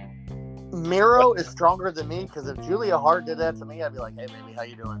 Miro is stronger than me, because if Julia Hart did that to me, I'd be like, "Hey, baby, how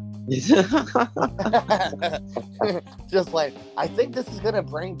you doing?" Just like, I think this is gonna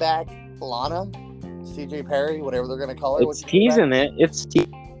bring back Lana, CJ Perry, whatever they're gonna call her. It's teasing it.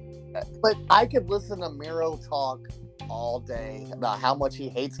 But I could listen to Miro talk all day about how much he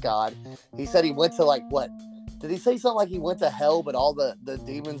hates God. He said he went to, like, what? Did he say something like he went to hell, but all the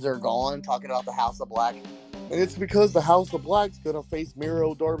demons are gone? Talking about the House of Black. And it's because the House of Black's gonna face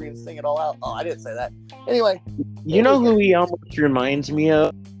Miro, Darby, and sing it all out. Oh, I didn't say that. Anyway, you know who he almost reminds me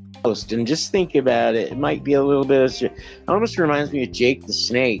of? And just think about it. It might be a little bit of. It almost reminds me of Jake the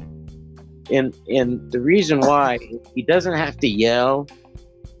Snake. And the reason why, he doesn't have to yell.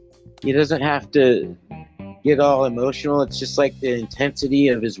 He doesn't have to get all emotional. It's just like the intensity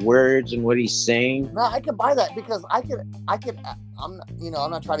of his words and what he's saying. No, I could buy that, because I could. I'm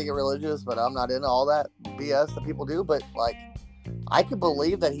not trying to get religious, but I'm not into all that BS that people do. But, like, I could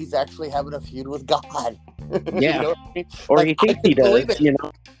believe that he's actually having a feud with God. Yeah. You know what I mean? Or like, he thinks he does.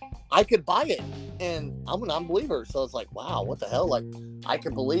 I could buy it, and I'm an unbeliever. So it's like, wow, what the hell? Like, I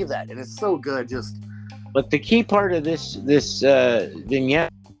can believe that, and it's so good. But the key part of this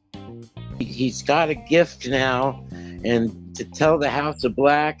vignette, he's got a gift now, and to tell the House of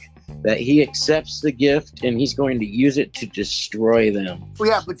Black that he accepts the gift and he's going to use it to destroy them. Well,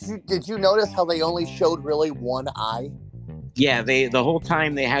 yeah, but did you notice how they only showed really one eye? Yeah, the whole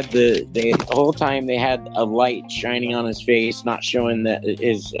time they had a light shining on his face, not showing that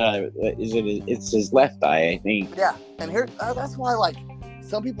it's his left eye, I think. Yeah, and here that's why, like,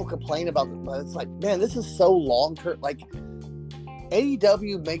 some people complain about it, but it's like, man, this is so long term. Like,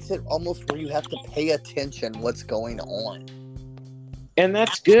 AEW makes it almost where you have to pay attention what's going on. And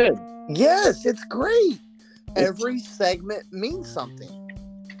that's good. Yes, it's great. Every segment means something.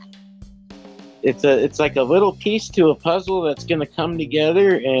 It's like a little piece to a puzzle that's going to come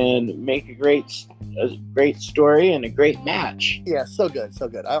together and make a great story and a great match. Yeah, so good, so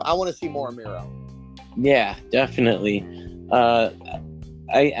good. I want to see more of Miro. Yeah, definitely.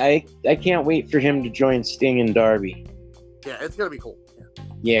 I can't wait for him to join Sting and Darby. Yeah, it's going to be cool.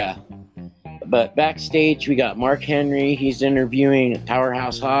 Yeah. But backstage, we got Mark Henry. He's interviewing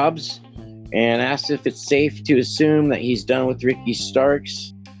Powerhouse Hobbs and asks if it's safe to assume that he's done with Ricky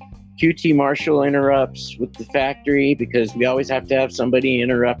Starks. QT Marshall interrupts with the factory, because we always have to have somebody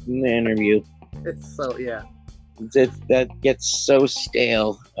interrupting the interview. It's so, yeah. That gets so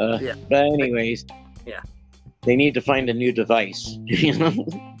stale. Yeah. But anyways, yeah, they need to find a new device.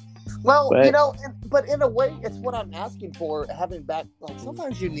 Well, but in a way, it's what I'm asking for. Having back, like,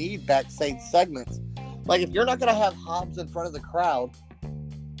 sometimes you need backstage segments. Like, if you're not going to have Hobbs in front of the crowd,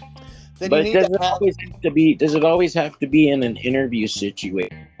 then but you need to have. Does it always have to be in an interview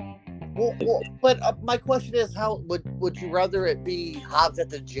situation? Well, but my question is, how would you rather it be Hobbs at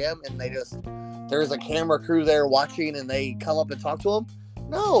the gym and there's a camera crew there watching and they come up and talk to him?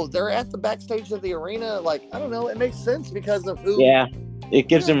 No, they're at the backstage of the arena. Like, I don't know, it makes sense because of who. Yeah, it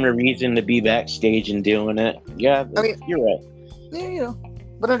gives them a reason to be backstage and doing it. Yeah, I mean, you're right. Yeah,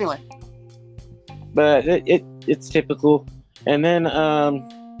 but anyway. But it's typical. And then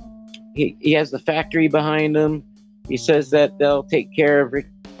he has the factory behind him. He says that they'll take care of Ricky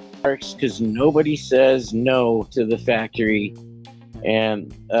Starks because nobody says no to the factory.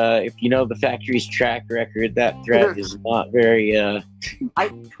 And if you know the factory's track record, that threat is not very.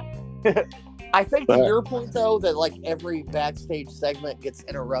 I think to your point though, that like every backstage segment gets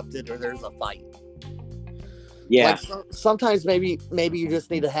interrupted or there's a fight. Yeah. Like sometimes maybe you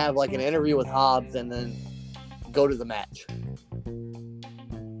just need to have like an interview with Hobbs and then go to the match.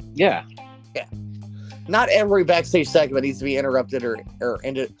 Yeah. Yeah. not every backstage segment needs to be interrupted or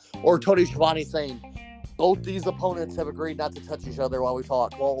ended, or Tony Schiavone saying both these opponents have agreed not to touch each other while we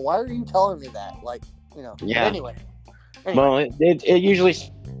talk. Well, why are you telling me that? Like, Yeah. Anyway. Well, it usually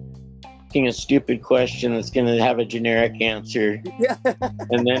asking a stupid question that's going to have a generic answer, Yeah.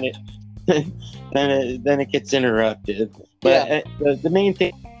 and then it gets interrupted. But the main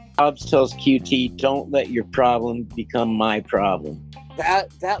thing, Hobbs tells QT, "Don't let your problem become my problem."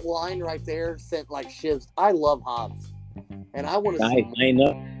 That line right there sent like shivs. I love Hobbs, and I want to see. I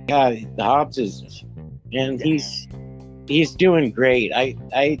know. God, Hobbs is, and he's doing great.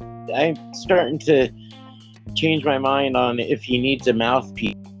 I'm starting to change my mind on if he needs a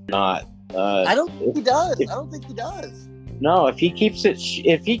mouthpiece or not. I don't think he does. No, if he keeps it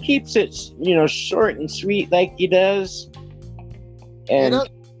short and sweet like he does, and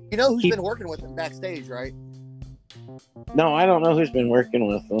you know who's been working with him backstage, right? No, I don't know who's been working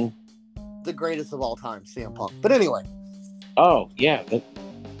with him. The greatest of all time, CM Punk. But anyway. Oh yeah.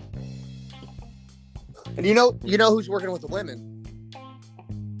 And you know who's working with the women?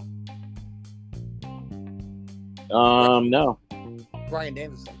 No. Bryan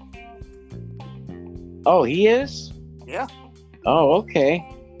Danielson. Oh, he is? Yeah. Oh, okay.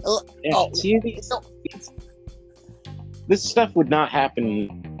 See, this stuff would not happen in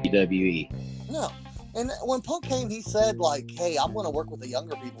WWE. No. And when Punk came, he said, like, hey, I'm going to work with the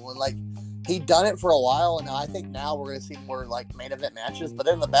younger people. And, like, he'd done it for a while. And I think now we're going to see more, like, main event matches. But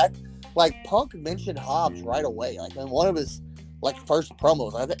in the back, like, Punk mentioned Hobbs right away. Like, in one of his, like, first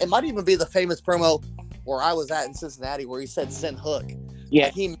promos. It might even be the famous promo where I was at in Cincinnati where he said, send Hook. Yeah.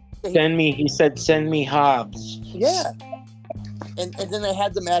 Like, he said, send me Hobbs. Yeah. And then they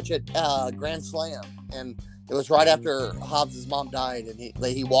had the match at Grand Slam. And it was right after Hobbs' mom died, and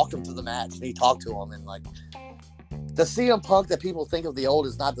he walked him to the match, and he talked to him, and like the CM Punk that people think of the old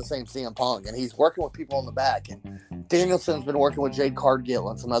is not the same CM Punk, and he's working with people in the back, and Danielson's been working with Jade Cargill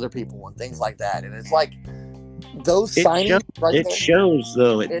and some other people and things like that, and it's like those signings shows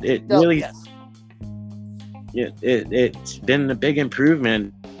though it really yes. It's been a big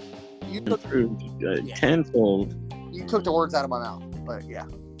improvement. Improved tenfold. You took the words out of my mouth, but yeah.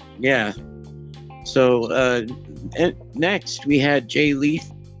 Yeah. So next we had Jay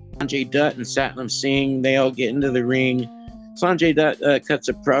Lethal, Sanjay Dutt, and Satnam Singh. They all get into the ring. Sanjay Dutt cuts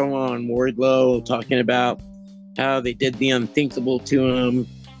a promo on Wardlow, talking about how they did the unthinkable to him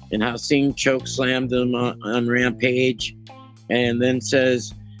and how Singh choke slammed him on Rampage, and then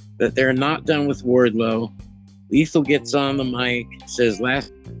says that they're not done with Wardlow. Lethal gets on the mic, says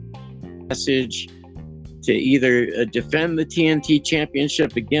last message to either defend the TNT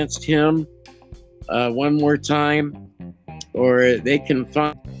Championship against him one more time, or they can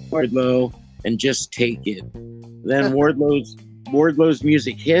find Wardlow and just take it. Then Wardlow's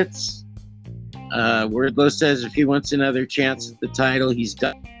music hits. Wardlow says if he wants another chance at the title, he's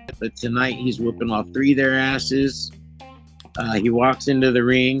done it. But tonight he's whooping all three of their asses. He walks into the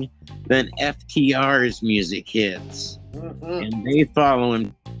ring. Then FTR's music hits. And they follow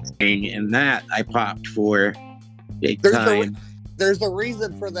him. And that I popped for big time. There's a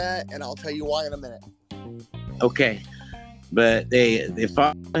reason for that, and I'll tell you why in a minute. Okay. But they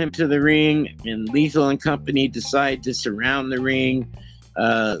follow him to the ring, and Lethal and company decide to surround the ring.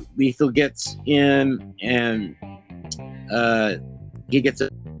 Lethal gets in, and he gets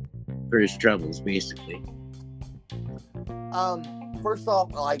for his troubles, basically. First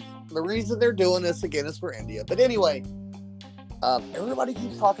off, like, the reason they're doing this again is for India. But anyway, everybody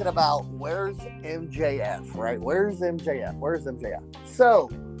keeps talking about where's MJF, right? Where's MJF? So,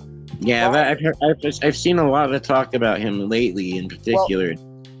 yeah, I've seen a lot of talk about him lately, in particular.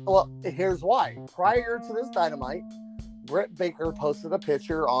 Well, here's why. Prior to this Dynamite, Britt Baker posted a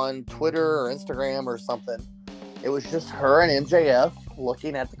picture on Twitter or Instagram or something. It was just her and MJF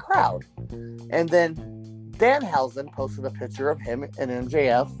looking at the crowd, and then Danhausen posted a picture of him and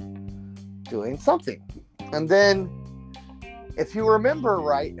MJF doing something, and then, if you remember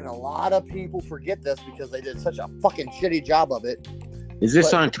right, and a lot of people forget this because they did such a fucking shitty job of it. Is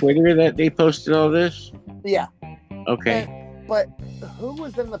this on Twitter that they posted all this? Yeah. Okay. But who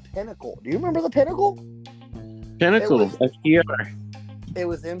was in the Pinnacle? Do you remember the Pinnacle? FTR. It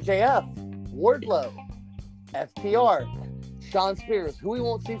was MJF, Wardlow, FTR, Sean Spears, who we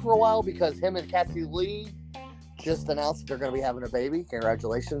won't see for a while because him and Cassie Lee just announced that they're going to be having a baby.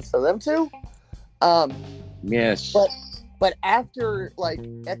 Congratulations to them two. Yes. But after, like,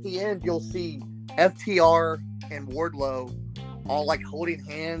 at the end, you'll see FTR and Wardlow all, like, holding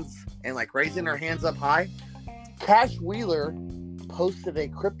hands and, like, raising their hands up high. Cash Wheeler posted a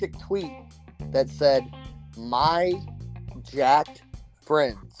cryptic tweet that said, "My jacked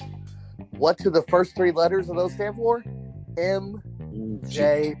friends." What do the first three letters of those stand for?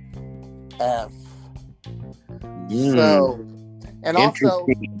 MJF. So, and also,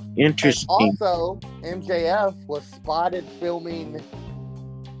 MJF was spotted filming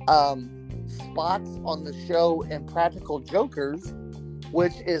spots on the show Impractical Jokers,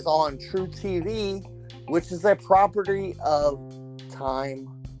 which is on True TV, which is a property of Time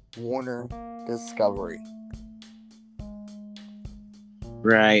Warner Discovery.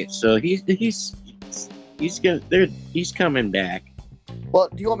 Right. So he's coming back. Well,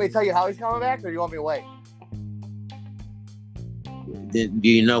 do you want me to tell you how he's coming back, or do you want me to wait? Do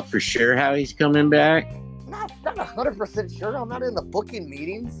you know for sure how he's coming back? Not 100% sure. I'm not in the booking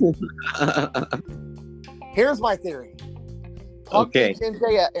meetings. Here's my theory. Punk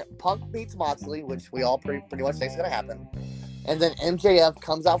beats Moxley, which we all pretty much think is going to happen. And then MJF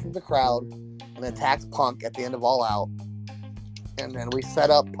comes out from the crowd and attacks Punk at the end of All Out. And then we set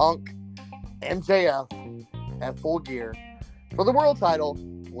up Punk, MJF at Full Gear for the world title,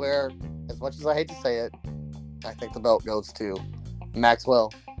 where, as much as I hate to say it, I think the belt goes to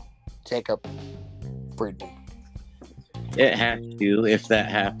Maxwell Jacob Friedman. It has to, if that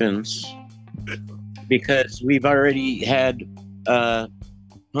happens, because we've already had Punk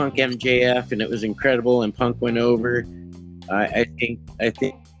MJF, and it was incredible, and Punk went over. I think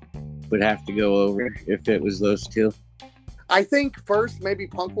would have to go over if it was those two. I think first maybe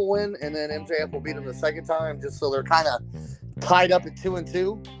Punk will win, and then MJF will beat him the second time, just so they're kind of tied up at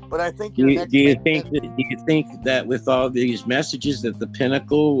 2-2. But I think do you think that with all these messages that the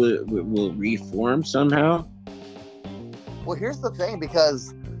Pinnacle will reform somehow? Well, here's the thing,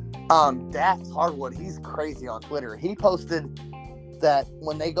 because Dax Hardwood, he's crazy on Twitter. He posted that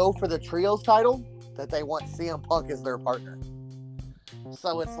when they go for the Trios title, that they want CM Punk as their partner.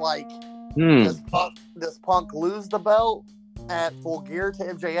 So it's like, does Punk lose the belt at Full Gear to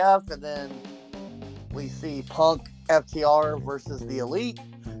MJF, and then we see Punk FTR versus the Elite?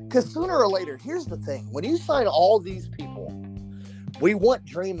 Because sooner or later, here's the thing. When you sign all these people, we want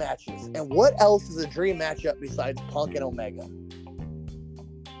dream matches. And what else is a dream matchup besides Punk and Omega?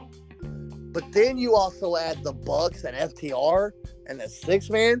 But then you also add the Bucks and FTR and the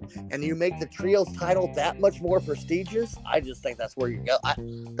six-man, and you make the Trios title that much more prestigious. I just think that's where you go.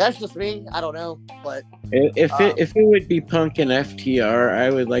 That's just me. I don't know. But if it would be Punk and FTR, I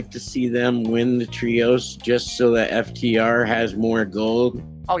would like to see them win the Trios just so that FTR has more gold.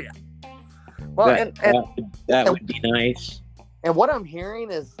 Oh, yeah. Well, that would be nice. And what I'm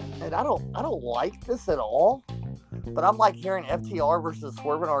hearing is, and I don't like this at all, but I'm like hearing FTR versus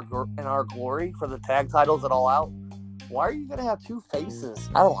Swerve in our Glory for the tag titles at All Out. Why are you gonna have two faces?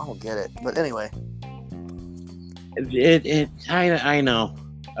 I don't get it. But anyway, I know.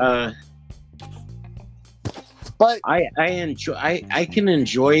 But I enjoy. I can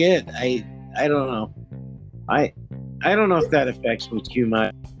enjoy it. I don't know. I don't know if that affects me too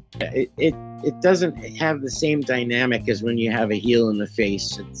much. It doesn't have the same dynamic as when you have a heel in the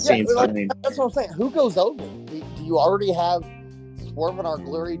face at the same time. That's what I'm saying. Who goes over? Do you already have Swerve in our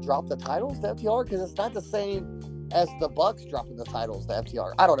Glory drop the titles to FTR? Because it's not the same as the Bucks dropping the titles to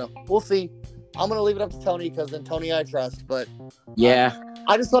FTR. I don't know. We'll see. I'm going to leave it up to Tony, because in Tony I trust. But yeah,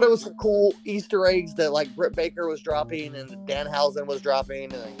 I just thought it was some cool Easter eggs that, like, Britt Baker was dropping and Danhausen was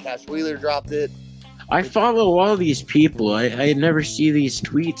dropping, and then Cash Wheeler dropped it. I follow all these people. I never see these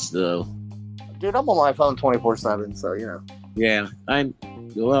tweets, though. Dude, I'm on my phone 24/7, so, you know. Yeah, I'm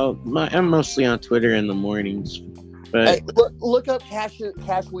mostly on Twitter in the mornings. But hey, look up Cash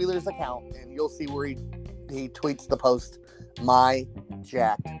Wheeler's account, and you'll see where he tweets the post, "My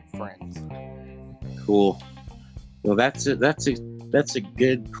Jacked Friends." Cool. Well, that's a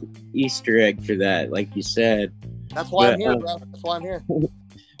good Easter egg for that, like you said. That's why I'm here, bro. That's why I'm here.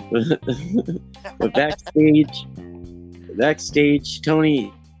 But backstage,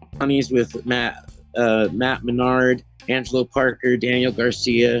 Tony's with Matt Menard, Angelo Parker, Daniel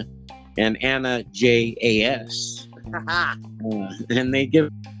Garcia, and Anna J.A.S. And they give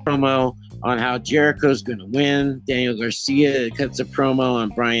a promo on how Jericho's going to win. Daniel Garcia cuts a promo on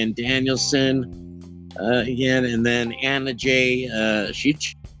Bryan Danielson again, and then Anna J. She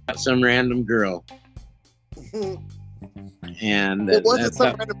got some random girl. And it wasn't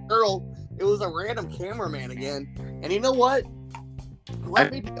some random girl. It was a random cameraman again. And you know what?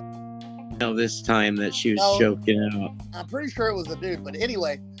 This time that she was choking out. I'm pretty sure it was a dude. But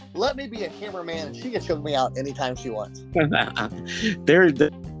anyway, let me be a cameraman, and she can choke me out anytime she wants. There's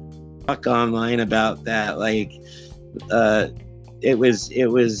the talk online about that. Like, it was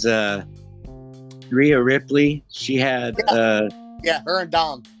Rhea Ripley. She had her and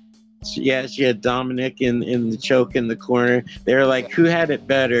Dom. Yeah, she had Dominic in the choke in the corner. They were like, who had it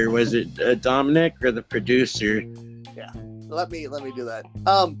better? Was it Dominic or the producer? Yeah. Let me do that.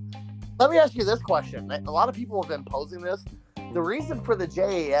 Let me ask you this question. A lot of people have been posing this. The reason for the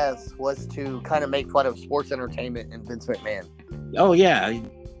JAS was to kind of make fun of sports entertainment and Vince McMahon. Oh yeah.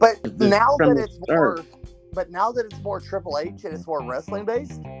 But now that it's more Triple H and it's more wrestling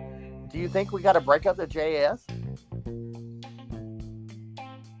based, do you think we got to break up the JAS?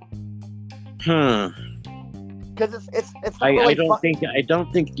 Because it's not really I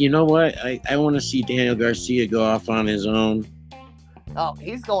don't think you know what, I want to see Daniel Garcia go off on his own. Oh,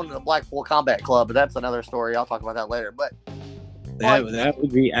 he's going to the Blackpool Combat Club, but that's another story. I'll talk about that later. But that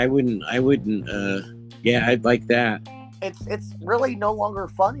would be I wouldn't yeah, I'd like that. It's really no longer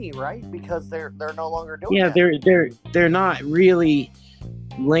funny, right? Because they're no longer doing that. Yeah, they're not really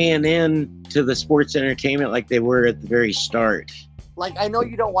laying in to the sports entertainment like they were at the very start. Like, I know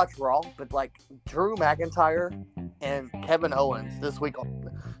you don't watch Raw, but like Drew McIntyre and Kevin Owens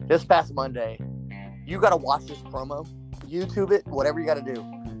this past Monday, you got to watch this promo, YouTube it, whatever you got to do.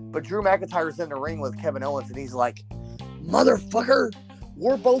 But Drew McIntyre's in the ring with Kevin Owens, and he's like, "Motherfucker,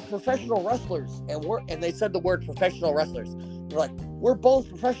 we're both professional wrestlers," and they said the word professional wrestlers. They're like, "We're both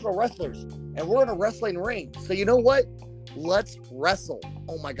professional wrestlers, and we're in a wrestling ring. So you know what? Let's wrestle."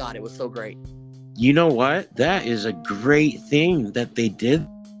 Oh my God, it was so great. You know what? That is a great thing that they did.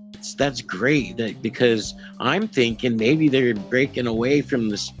 That's great because I'm thinking maybe they're breaking away from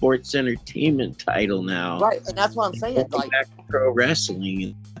the sports entertainment title now. Right, and that's what I'm saying. Like, back to pro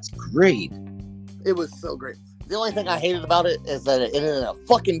wrestling. That's great. It was so great. The only thing I hated about it is that it ended in a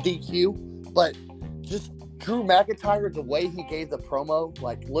fucking DQ. But just Drew McIntyre, the way he gave the promo,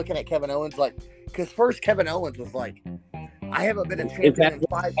 like looking at Kevin Owens, like, because first Kevin Owens was like, "I haven't been a champion in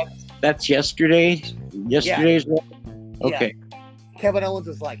 5 years." That's yesterday's. Okay. Yeah. Kevin Owens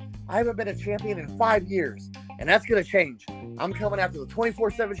was like, "I haven't been a champion in 5 years, and that's gonna change. I'm coming after the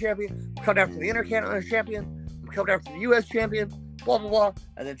 24/7 champion. I'm coming after the Intercontinental champion. I'm coming after the U.S. champion. Blah blah blah."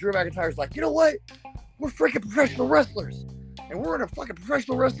 And then Drew McIntyre's like, "You know what? We're freaking professional wrestlers, and we're in a fucking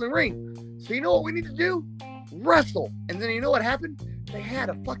professional wrestling ring. So you know what we need to do? Wrestle." And then you know what happened? They had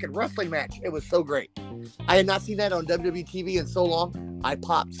a fucking wrestling match. It was so great. I had not seen that on WWE TV in so long. I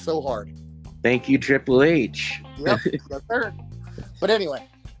popped so hard. Thank you, Triple H. Yep, yes, sir. But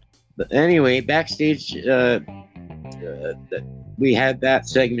anyway, backstage, we had that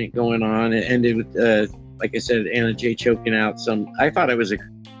segment going on. It ended with, like I said, Anna Jay choking out some. I thought it was to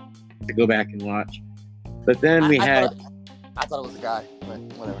go back and watch, but then I thought it was a guy, but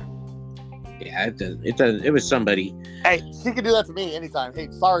whatever. Yeah, it was somebody. Hey, she can do that to me anytime. Hey,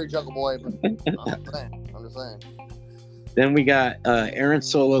 sorry, Jungle Boy, but I'm just saying. Then we got Aaron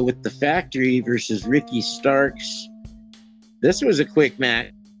Solo with the Factory versus Ricky Starks. This was a quick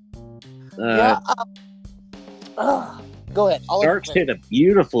match. Go ahead. Starks hit a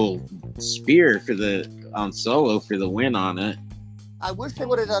beautiful spear on Solo for the win on it. I wish they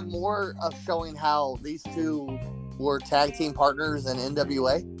would have done more of showing how these two were tag team partners in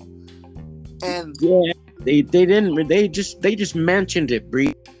NWA. And yeah, they didn't. They just mentioned it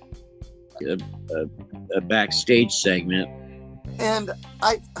briefly. A backstage segment. And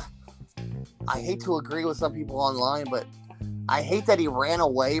I hate to agree with some people online, but I hate that he ran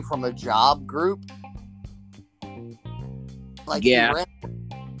away from a job group. Like, yeah,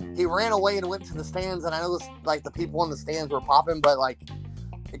 he ran away and went to the stands, and I know this, like, the people in the stands were popping, but like,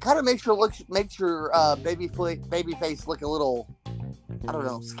 it kind of makes your babyface look a little, I don't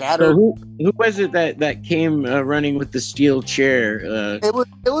know, scattered. So who was it that came running with the steel chair? It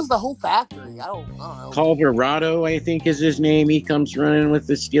was the whole factory. I don't know. Colverado, I think is his name. He comes running with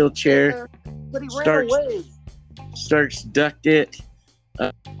the steel chair. But he ran away. Starks ducked it.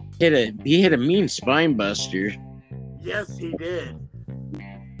 He hit a mean spine buster. Yes, he did.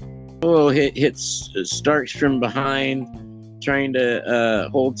 Oh, hits Starks from behind, trying to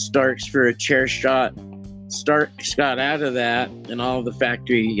hold Starks for a chair shot. Starks got out of that, and all of the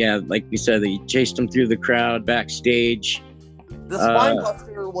factory, like we said, they chased him through the crowd backstage. The spine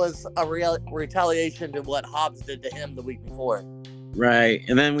buster was a retaliation to what Hobbs did to him the week before. Right,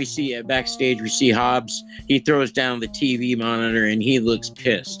 and then we see backstage, we see Hobbs. He throws down the TV monitor, and he looks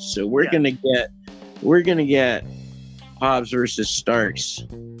pissed. So we're gonna get Hobbs versus Starks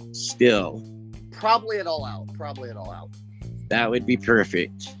still. Probably it all out. That would be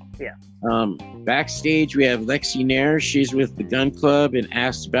perfect. Yeah. Backstage, we have Lexi Nair. She's with the Gun Club and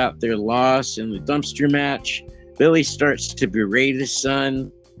asks about their loss in the dumpster match. Billy starts to berate his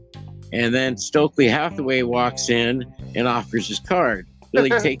son, and then Stokely Hathaway walks in and offers his card. Billy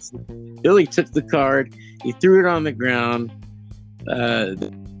took the card. He threw it on the ground.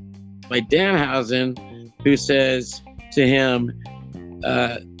 by Danhausen, who says to him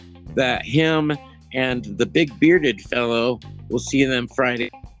that him and the big bearded fellow will see them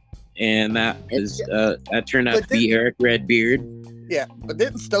Friday. And that turned out to be Eric Redbeard. Yeah, but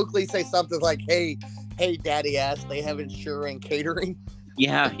didn't Stokely say something like, hey, daddy ass, they have insuring catering?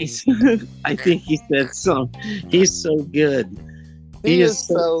 Yeah, I think he said so. He's so good. He is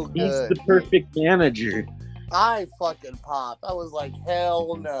so good. He's the perfect manager. I fucking popped. I was like,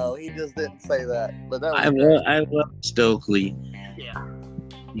 hell no. He just didn't say that. But that was I love Stokely. Yeah.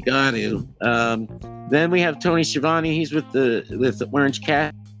 You got to. Then we have Tony Schiavone. He's with the Orange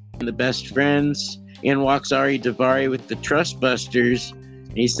Cat and the Best Friends. In walks Ari Daivari with the Trustbusters.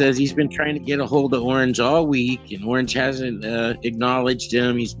 He says he's been trying to get a hold of Orange all week, and Orange hasn't acknowledged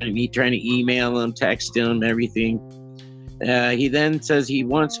him. He's been trying to email him, text him, everything. He then says he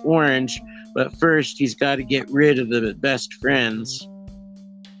wants Orange, but first he's got to get rid of the Best Friends.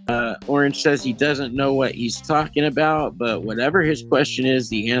 Orange says he doesn't know what he's talking about, but whatever his question is,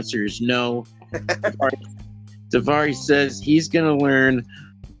 the answer is no. Daivari says he's going to learn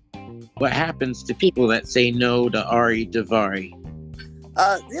what happens to people that say no to Ari Daivari.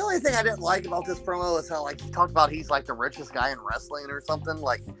 The only thing I didn't like about this promo is how, like, he talked about he's like the richest guy in wrestling or something.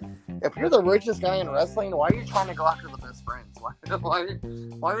 Like, if you're the richest guy in wrestling, why are you trying to go after the Best Friends? Why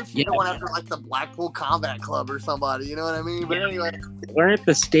aren't you going after like the Blackpool Combat Club or somebody? You know what I mean? But anyway, aren't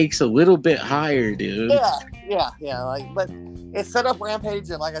the stakes a little bit higher, dude? Yeah. Like, but it set up Rampage,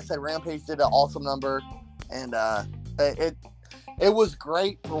 and like I said, Rampage did an awesome number, and it was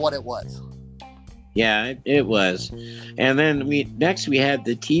great for what it was. Yeah, it was. And then we had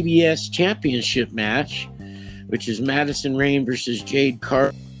the TBS Championship match, which is Madison Rayne versus Jade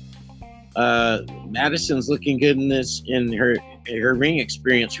Cargill. Madison's looking good in this, and her ring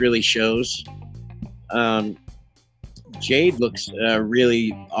experience really shows. Jade looks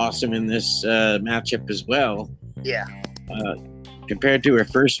really awesome in this matchup as well. Yeah. Compared to her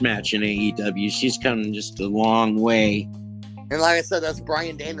first match in AEW, she's come just a long way. And like I said, that's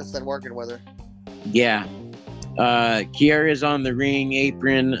Bryan Danielson working with her. Yeah. Kiara's on the ring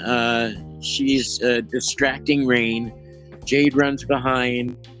apron. She's distracting Rayne. Jade runs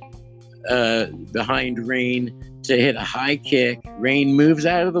behind Rayne to hit a high kick. Rayne moves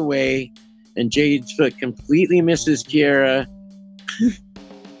out of the way, and Jade's foot completely misses Kiara,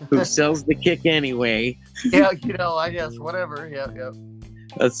 who sells the kick anyway. Yeah, I guess, whatever. Yeah.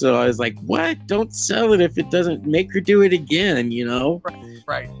 So I was like, what? Don't sell it if it doesn't make her do it again,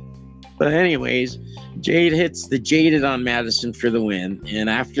 Right. But anyways, Jade hits the Jaded on Madison for the win. And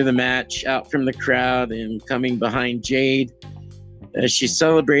after the match, out from the crowd and coming behind Jade, she's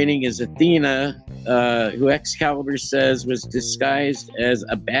celebrating as Athena, who Excalibur says was disguised as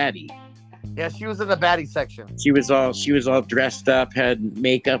a baddie. Yeah, she was in the baddie section. She was all dressed up, had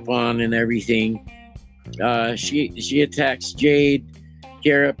makeup on and everything. She attacks Jade.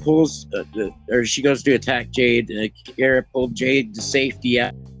 Kiara pulls, she goes to attack Jade. Kiara pulled Jade to safety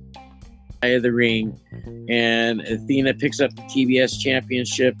out of the ring, and Athena picks up the TBS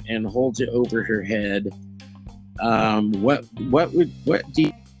Championship and holds it over her head. What do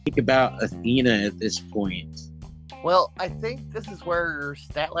you think about Athena at this point? Well, I think this is where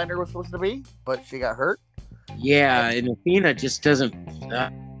Statlander was supposed to be, but she got hurt. Yeah, and Athena just doesn't.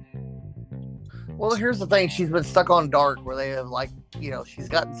 Well, here's the thing: she's been stuck on Dark, where they have she's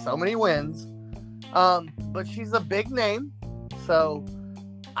gotten so many wins, but she's a big name, so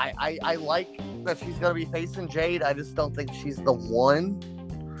I like that she's going to be facing Jade. I just don't think she's the one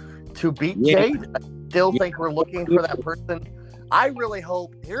to beat Jade. I still think we're looking for that person. I really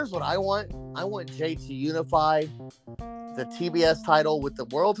hope. Here's what I want. I want Jade to unify the TBS title with the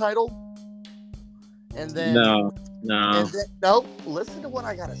world title. And then no. Nope. Listen to what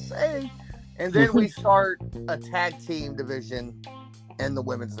I gotta say. And then we start a tag team division and the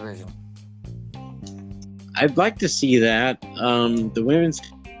women's division. I'd like to see that. The women's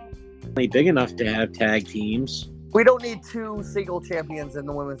only big enough to have tag teams. We don't need two single champions in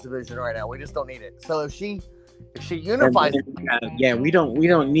the women's division right now. We just don't need it. So if she unifies, we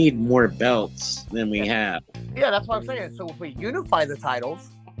don't need more belts than we have. Yeah, that's what I'm saying. So if we unify the titles,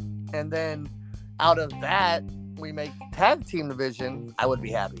 and then out of that we make tag team division, I would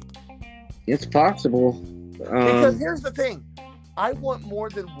be happy. It's possible. Because here's the thing. I want more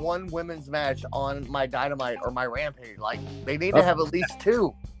than one women's match on my Dynamite or my Rampage. Like, they need to have at least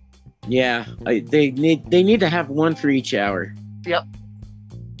two. Yeah, they need to have one for each hour. Yep.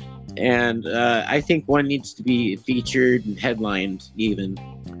 And I think one needs to be featured and headlined even.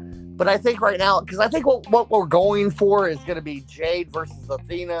 But I think right now, because I think what we're going for is going to be Jade versus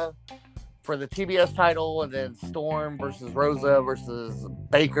Athena for the TBS title, and then Storm versus Rosa versus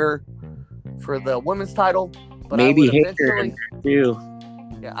Baker. for the women's title. But Maybe I would Hager eventually, too.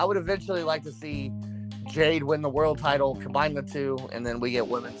 yeah, I would eventually like to see Jade win the world title, combine the two, and then we get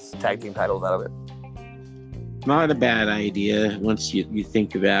women's tag team titles out of it. Not a bad idea once you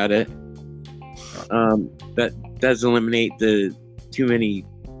think about it. That does eliminate the too many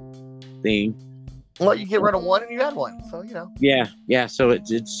thing. Well, you get rid of one and you add one, so you know. Yeah. So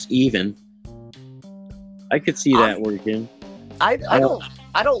it's even. I could see that working. I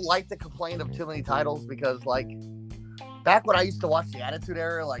don't like the complaint of too many titles because like back when I used to watch the Attitude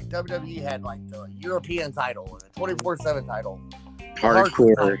Era, like WWE had like the European title and the 24/7 title.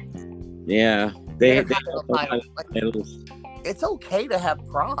 Hardcore. Yeah. They have titles. Like, it's okay to have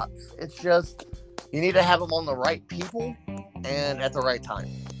props. It's just you need to have them on the right people and at the right time.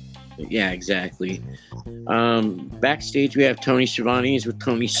 Yeah, exactly. Backstage, we have Tony Schiavone's with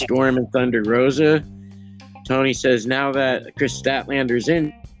Tony Storm and Thunder Rosa. Tony says now that Chris Statlander's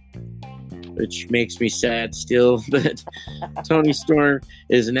in, which makes me sad still, but Tony Storm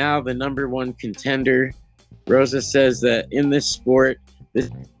is now the number one contender. Rosa says that in this sport, this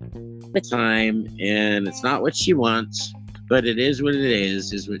is time, and it's not what she wants, but it is what it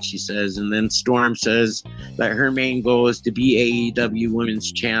is what she says. And then Storm says that her main goal is to be AEW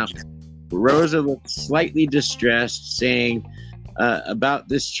Women's Champ. Rosa looks slightly distressed, saying about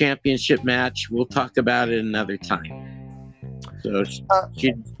this championship match, we'll talk about it another time. So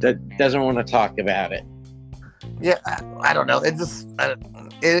she doesn't want to talk about it. Yeah, I don't know. It just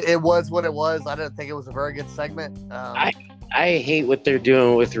it was what it was. I didn't think it was a very good segment. I hate what they're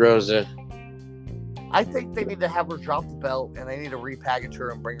doing with Rosa. I think they need to have her drop the belt and they need to repackage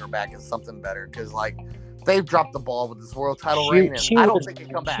her and bring her back as something better because like they've dropped the ball with this world title reign, and I don't think it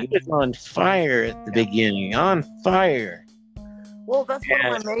can come back. She was on fire at the beginning, on fire. Well, that's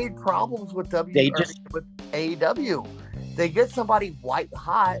one of my main problems with with AEW. They get somebody white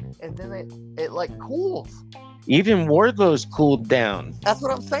hot, and then it like cools. Even Wardlow's cooled down. That's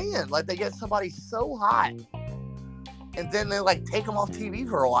what I'm saying. Like they get somebody so hot, and then they like take them off TV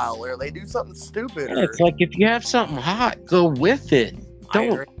for a while, or they do something stupid. Yeah, it's like if you have something hot, go with it.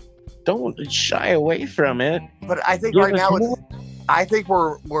 Don't shy away from it. But I think right now I think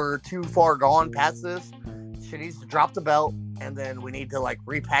we're too far gone past this. She needs to drop the belt, and then we need to like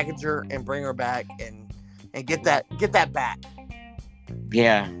repackage her and bring her back and get that back.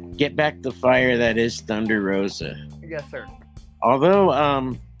 Yeah, get back the fire that is Thunder Rosa. Yes, sir.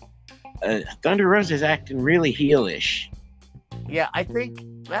 Although Thunder Rosa is acting really heelish. Yeah, I think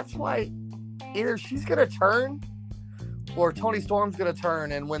that's why either she's gonna turn or Tony Storm's gonna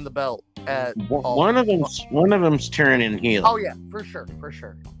turn and win the belt at one of them's turning heel. Oh yeah, for sure.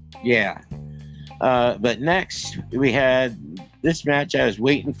 Yeah. But next we had this match I was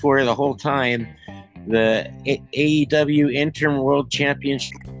waiting for the whole time. The AEW Interim World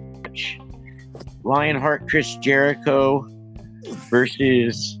Championship match. Lionheart Chris Jericho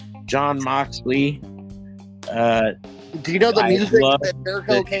versus Jon Moxley. Do you know the music that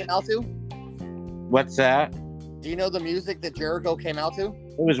Jericho came out to? What's that? Do you know the music that Jericho came out to?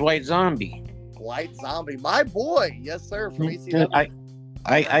 It was White Zombie. White Zombie, my boy. Yes, sir. From ECW.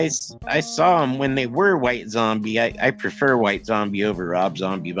 I saw them when they were White Zombie. I prefer White Zombie over Rob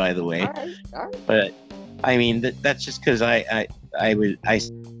Zombie, by the way. All right. But I mean that's just because I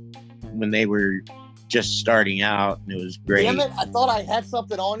when they were just starting out, and it was great. Damn it! I thought I had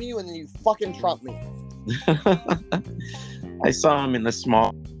something on you, and then you fucking trumped me. I saw him in the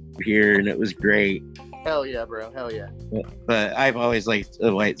small here, and it was great. Hell yeah, bro! Hell yeah! But I've always liked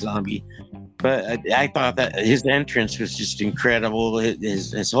a White Zombie. But I thought that his entrance was just incredible.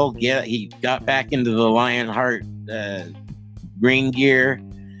 His whole he got back into the Lionheart ring gear.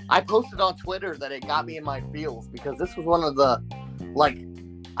 I posted on Twitter that it got me in my feels because this was one of the, like,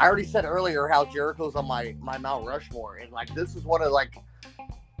 I already said earlier how Jericho's on my Mount Rushmore, and like this is one of like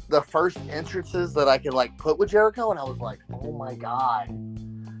the first entrances that I could like put with Jericho, and I was like, oh my god,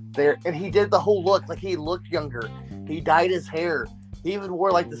 there. And he did the whole look, like he looked younger. He dyed his hair. He even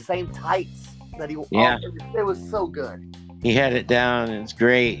wore like the same tights that he. Yeah, it was so good. He had it down. It's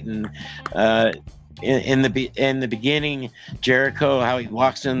great, and in the beginning, Jericho, how he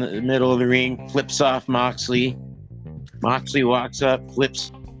walks in the middle of the ring, flips off Moxley. Moxley walks up,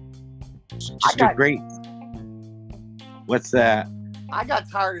 flips. Just a great. What's that? I got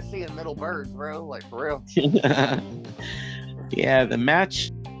tired of seeing middle birds, bro. Like for real. Yeah, the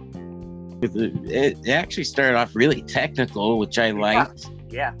match. It actually started off really technical, which I liked.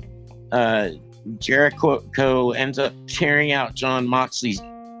 Yeah. Jericho ends up tearing out Jon Moxley's,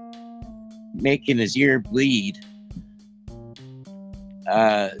 making his ear bleed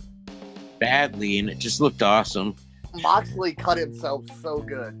badly, and it just looked awesome. Moxley cut himself so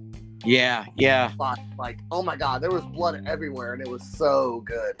good. Yeah, yeah. But, like, oh my God, there was blood everywhere, and it was so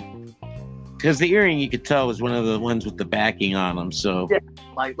good. Because the earring, you could tell, was one of the ones with the backing on them. So yeah,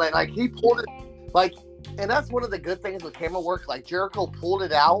 like he pulled it, like, and that's one of the good things with camera work. Like Jericho pulled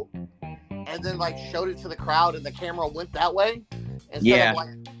it out, and then like showed it to the crowd, and the camera went that way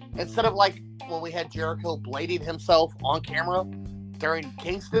instead of like when we had Jericho blading himself on camera during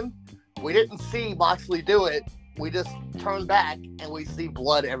Kingston. We didn't see Moxley do it. We just turned back and we see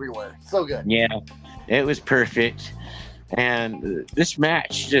blood everywhere. So good. Yeah, it was perfect. And this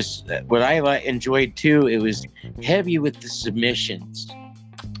match, just what I enjoyed too, it was heavy with the submissions.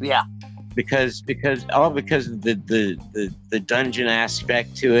 Yeah, because of the dungeon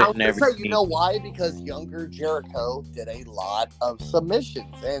aspect to it and everything. Say, you know why? Because younger Jericho did a lot of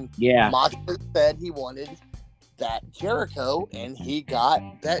submissions, and Moxley said he wanted that Jericho, and he got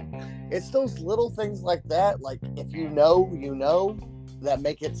that. It's those little things like that, like if you know, that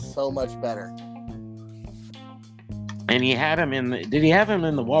make it so much better. And he had him did he have him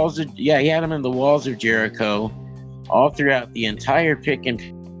in the walls of, he had him in the walls of Jericho all throughout the entire pick and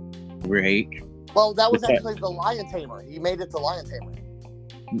break. Well, that was actually the Lion Tamer. He made it the Lion Tamer.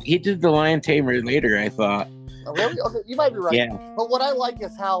 He did the Lion Tamer later, I thought. Oh, really? Okay, you might be right. Yeah. But what I like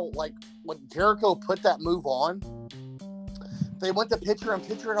is how, like, when Jericho put that move on, they went to picture and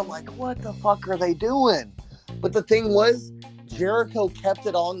I'm like, what the fuck are they doing? But the thing was, Jericho kept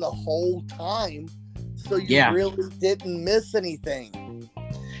it on the whole time, so you really didn't miss anything.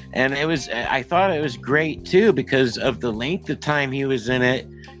 And I thought it was great too, because of the length of time he was in it.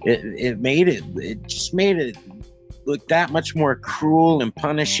 It just made it look that much more cruel and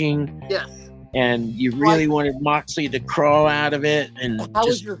punishing. Yes. And you really wanted Moxley to crawl out of it and how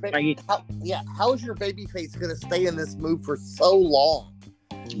is your baby face gonna stay in this move for so long?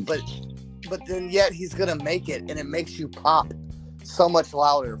 But then yet he's gonna make it, and it makes you pop so much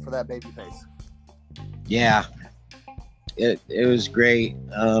louder for that baby face. Yeah. It was great.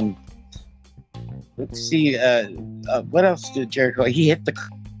 Let's see. What else did Jericho? He hit the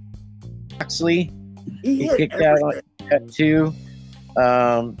Moxley. He kicked out on that too.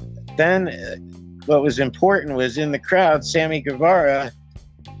 Then what was important was in the crowd, Sammy Guevara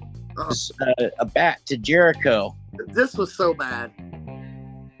was a bat to Jericho. This was so bad.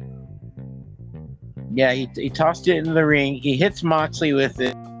 Yeah, he tossed it in the ring. He hits Moxley with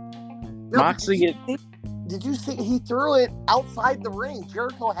it. No, Moxley did you see he threw it outside the ring?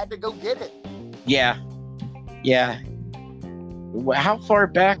 Jericho had to go get it. Yeah. How far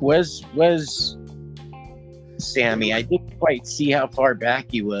back was Sammy? I didn't quite see how far back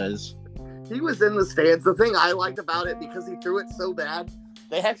he was. He was in the stands. The thing I liked about it, because he threw it so bad,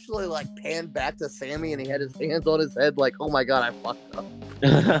 they actually like panned back to Sammy, and he had his hands on his head like, oh my God, I fucked up.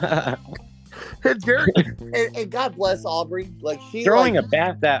 and God bless Aubrey. Like, she throwing a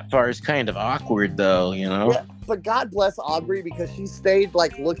bat that far is kind of awkward, though, you know. Yeah, but God bless Aubrey, because she stayed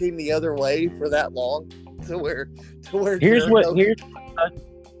like looking the other way for that long to where. Here's what the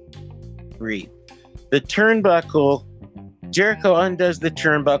turnbuckle. Jericho undoes the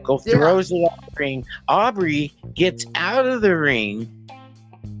turnbuckle, throws it off the ring. Aubrey gets out of the ring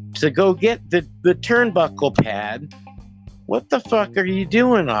to go get the turnbuckle pad. What the fuck are you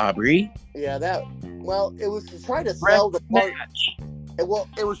doing, Aubrey? Yeah, it was to try to sell the match.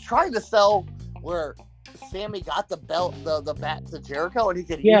 It was trying to sell where Sammy got the belt, the bat to Jericho, and he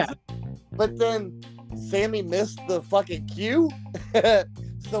could use it. But then Sammy missed the fucking cue.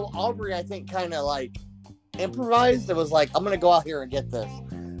 So Aubrey, I think, kind of like improvised. It was like, I'm going to go out here and get this.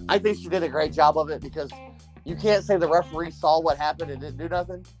 I think she did a great job of it, because you can't say the referee saw what happened and didn't do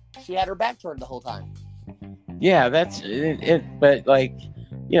nothing. She had her back turned the whole time. Yeah, that's it. But like,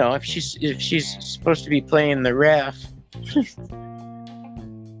 you know, if she's supposed to be playing the ref,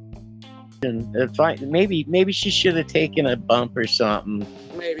 maybe she should have taken a bump or something.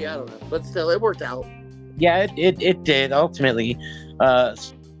 Maybe, I don't know, but still, it worked out. Yeah, it did ultimately.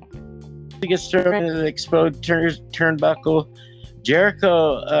 He gets thrown into the exposed turnbuckle.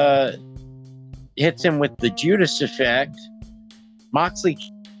 Jericho hits him with the Judas effect. Moxley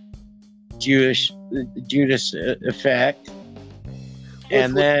Judas effect,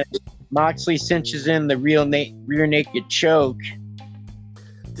 and then Moxley cinches in the rear naked choke.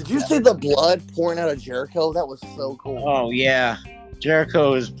 Did you see the blood pouring out of Jericho? That was so cool. Oh yeah,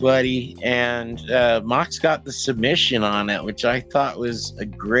 Jericho is bloody, and Mox got the submission on it, which I thought was a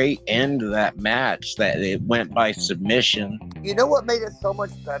great end to that match. That it went by submission. You know what made it so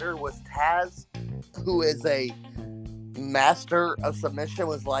much better was Taz, who is a master of submission,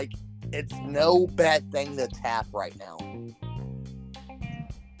 was like, it's no bad thing to tap right now.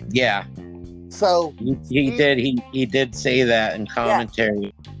 Yeah. So he did say that in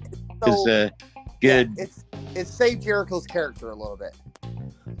commentary. Yeah. was So, good. Yeah, it saved Jericho's character a little bit.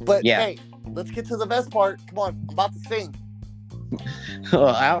 But hey, let's get to the best part. Come on, I'm about to sing.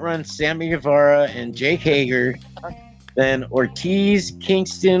 Outrun Sammy Guevara and Jake Hager. Then Ortiz,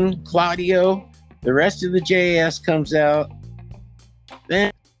 Kingston, Claudio. The rest of the JAS comes out.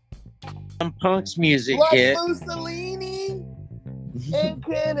 Then Punk's music hit. Mussolini and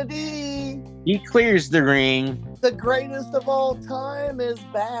Kennedy. He clears the ring. The greatest of all time is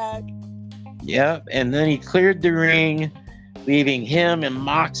back. Yep, and then he cleared the ring, leaving him and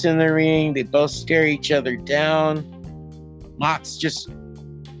Mox in the ring. They both stare each other down. Mox just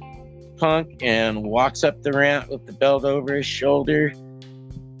Punk and walks up the ramp with the belt over his shoulder.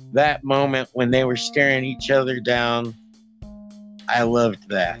 That moment when they were staring each other down, I loved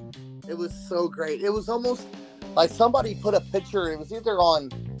that. It was so great. It was almost like somebody put a picture. It was either on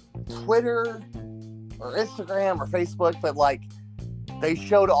Twitter or Instagram or Facebook, but like they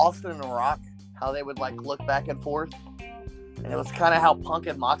showed Austin and Rock how they would like look back and forth, and it was kind of how Punk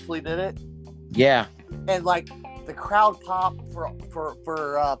and Moxley did it. Yeah, and like the crowd popped for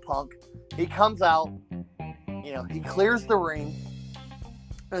Punk. He comes out, you know, he clears the ring,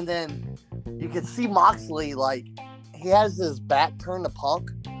 and then you can see Moxley like he has his back turned to Punk,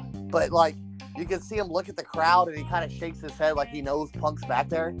 but like you can see him look at the crowd and he kind of shakes his head like he knows Punk's back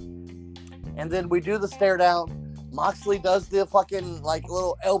there. And then we do the stare down. Moxley does the fucking like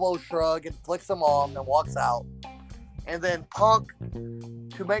little elbow shrug and flicks him off and walks out. And then Punk,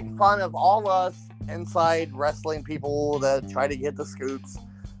 to make fun of all us inside wrestling people that try to get the scoops,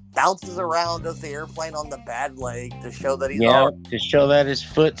 bounces around, does the airplane on the bad leg to show that he's to show that his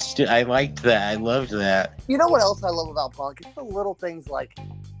foot's I liked that. I loved that. You know what else I love about Punk? It's the little things like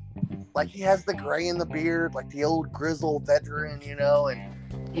he has the gray in the beard, like the old grizzled veteran, you know, and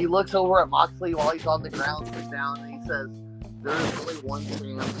he looks over at Moxley while he's on the ground, sits down, and he says, "There's only one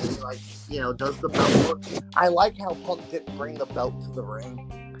champ." And he, like, you know, does the belt work? I like how Punk didn't bring the belt to the ring.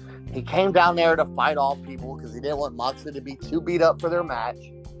 He came down there to fight off people because he didn't want Moxley to be too beat up for their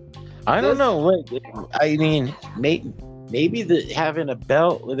match. I don't know what I mean. Maybe having a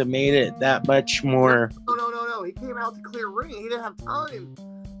belt would have made it that much more. No. He came out to clear ring. He didn't have time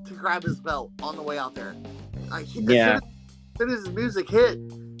to grab his belt on the way out there. As soon as his music hit,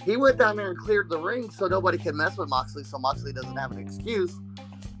 he went down there and cleared the ring so nobody can mess with Moxley, so Moxley doesn't have an excuse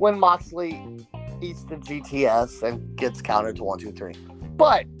when Moxley eats the GTS and gets counted to 1, 2, 3.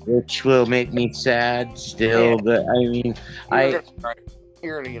 But which will make me sad still. Yeah. But I mean,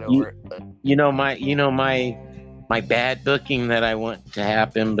 you're gonna get over it. But. You know my bad booking that I want to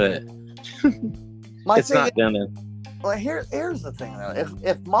happen, but it's not gonna. Well, here's the thing though.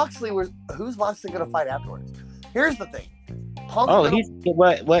 If Moxley was, who's Moxley gonna fight afterwards? Here's the thing.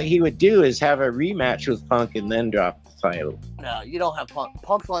 What he would do is have a rematch with Punk and then drop the title. No, you don't have Punk.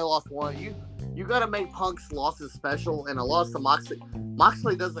 Punk's only lost one. You got to make Punk's losses special, and a loss to Moxley.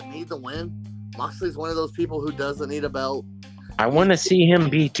 Moxley doesn't need the win. Moxley's one of those people who doesn't need a belt. I want to see him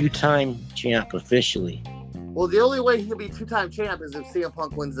be 2-time champ officially. Well, the only way he can be 2-time champ is if CM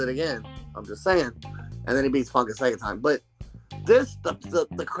Punk wins it again. I'm just saying. And then he beats Punk a second time. But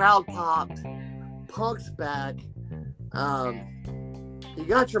the crowd popped. Punk's back. You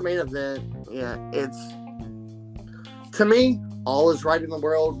got your main event. Yeah, it's, to me, all is right in the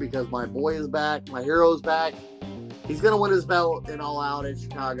world because my boy is back. My hero is back. He's going to win his belt in All Out in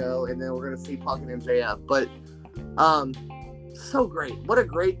Chicago, and then we're going to see Punk and MJF. But, so great. What a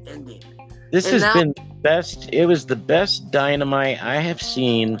great ending. This has been the best. It was the best Dynamite I have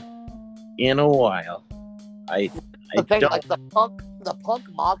seen in a while. The Punk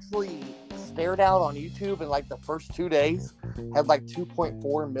Moxley stare down on YouTube in like the first 2 days had like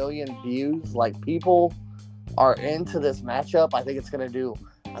 2.4 million views. Like, people are into this matchup. I think it's going to do,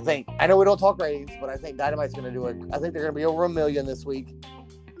 I know we don't talk ratings, but I think Dynamite's going to do it. I think they're going to be over 1 million this week.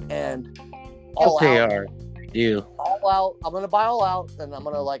 And All Out. They are. Do. All Out. I'm going to buy All Out, and I'm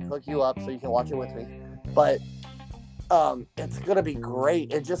going to like hook you up so you can watch it with me. But it's going to be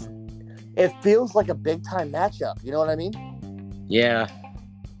great. It feels like a big time matchup. You know what I mean? Yeah.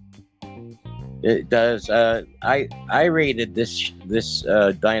 It does. I rated this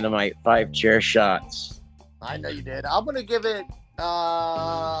Dynamite 5 chair shots. I know you did. I'm gonna give it.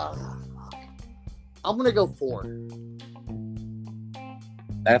 I'm gonna go 4.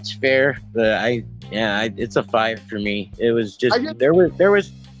 That's fair, but it's a 5 for me. It was just there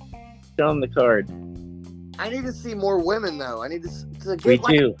was on the card. I need to see more women though. I need to get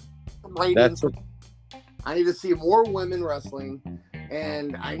ratings. I need to see more women wrestling.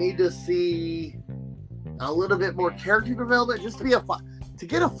 And I need to see a little bit more character development. Just to be to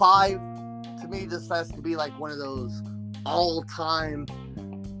get a 5, to me, this has to be like one of those all-time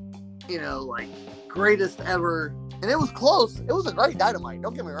like greatest ever. And it was close. It was a great Dynamite.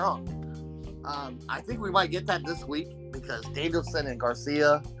 Don't get me wrong. I think we might get that this week because Danielson and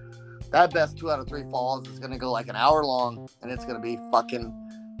Garcia, that best 2 out of 3 falls is going to go like an hour long, and it's going to be fucking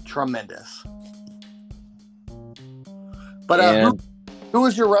tremendous. But who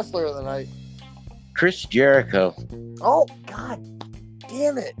was your wrestler of the night? Chris Jericho. Oh, God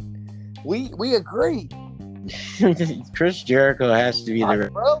damn it. We agree. Chris Jericho has to be the...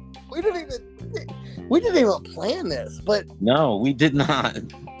 Bro, we didn't even plan this, but... No, we did not.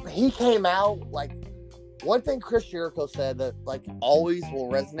 He came out, like, one thing Chris Jericho said that, like, always will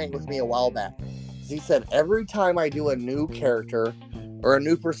resonate with me a while back. He said, every time I do a new character or a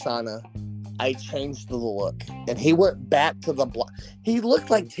new persona, I change the look. And he went back to the block. He looked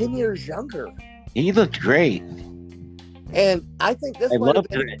like 10 years younger. He looked great. And I think this I might love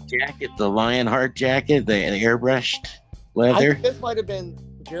have been... that jacket, the Lionheart jacket, the airbrushed leather. I think this might have been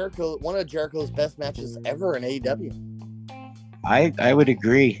one of Jericho's best matches ever in AEW. I would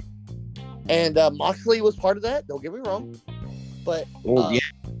agree. And Moxley was part of that. Don't get me wrong. But yeah,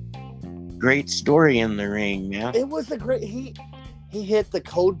 great story in the ring, man. It was a great... He hit the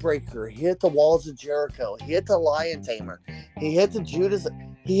Code Breaker. He hit the Walls of Jericho. He hit the Lion Tamer. He hit the Judas.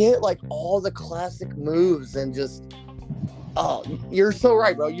 He hit like all the classic moves and just... Oh, you're so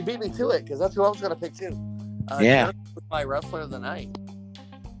right, bro. You beat me to it because that's who I was going to pick too. Yeah. Jericho was my wrestler of the night.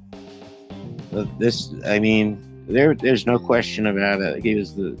 There's no question about it.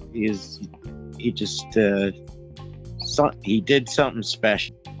 He did something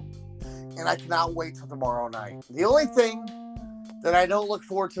special. And I cannot wait till tomorrow night. The only thing that I don't look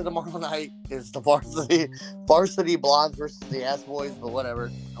forward to tomorrow night is the varsity blondes versus the ass boys, but whatever.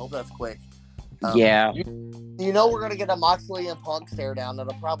 I hope that's quick. Yeah. We're going to get a Moxley and Punk stare down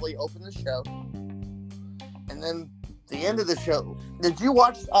that'll probably open the show. And then the end of the show. Did you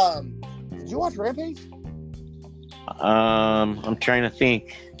watch Rampage? I'm trying to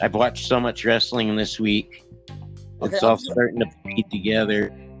think. I've watched so much wrestling this week. It's all starting to feed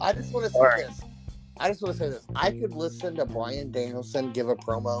together. I just want to say this. I could listen to Bryan Danielson give a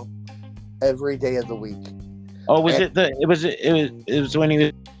promo every day of the week. Oh, it was when he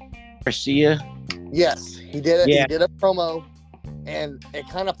was Garcia? Yes, he did it. Yeah. He did a promo, and it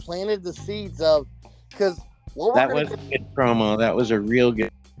kind of planted the seeds of because that was a good promo. That was a real good.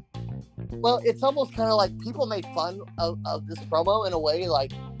 Well, it's almost kind of like people made fun of this promo in a way.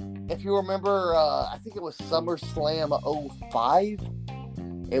 Like, if you remember, I think it was SummerSlam 05.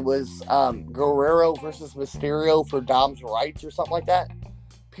 It was Guerrero versus Mysterio for Dom's rights or something like that.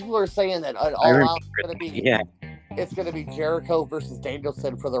 People are saying that all out it's going to be Jericho versus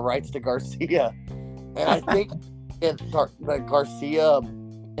Danielson for the rights to Garcia. And I think the Garcia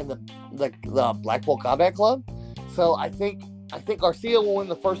in the Blackpool Combat Club. So I think Garcia will win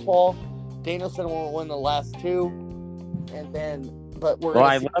the first fall. Danielson will win the last two, and then. But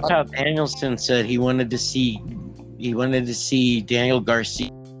I love how Danielson said he wanted to see Daniel Garcia,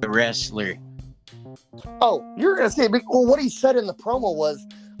 the wrestler. Oh, you're gonna say? Well, what he said in the promo was,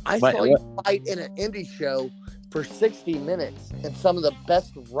 "I saw you fight in an indie show for 60 minutes and some of the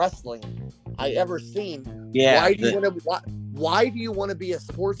best wrestling I ever seen. Yeah. Why do you want to be a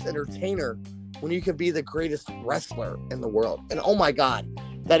sports entertainer when you can be the greatest wrestler in the world?" And oh my God,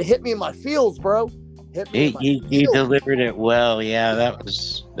 that hit me in my feels, bro. He delivered it well. Yeah,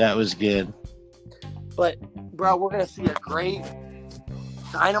 that was good. But bro, we're gonna see a great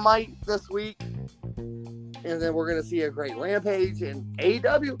Dynamite this week, and then we're gonna see a great Rampage and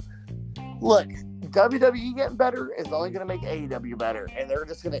AEW. Look, WWE getting better is only gonna make AEW better, and they're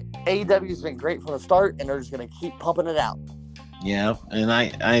just gonna. AEW's been great from the start, and they're just gonna keep pumping it out. Yeah,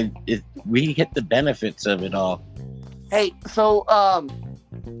 and we get the benefits of it all. Hey, so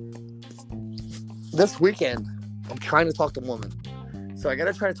this weekend I'm trying to talk to a woman, so I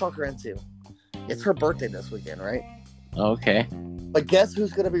gotta try to talk her into. It's her birthday this weekend, right? Okay. But guess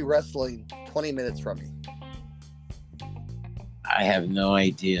who's gonna be wrestling 20 minutes from me? I have no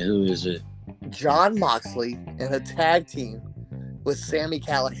idea. Who is it? John Moxley in a tag team with Sami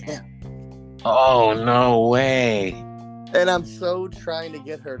Callihan. Oh, no way. And I'm so trying to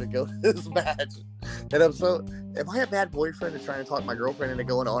get her to go to this match. And am I a bad boyfriend to try and talk my girlfriend into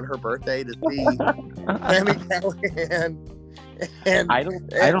going on her birthday to see Sami Callihan and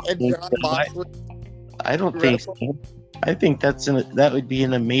John Moxley? I don't think so. I think that would be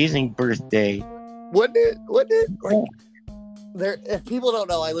an amazing birthday. Wouldn't it? Like, if people don't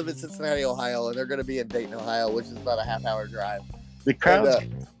know, I live in Cincinnati, Ohio, and they're going to be in Dayton, Ohio, which is about a half-hour drive. The crowd's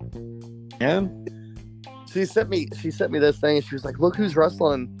She sent me this thing. She was like, "Look who's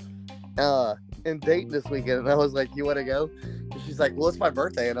wrestling in Dayton this weekend, and I was like, "You want to go?" And she's like, "Well, it's my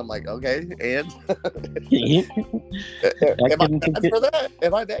birthday," and I'm like, "Okay." And am I bad for that?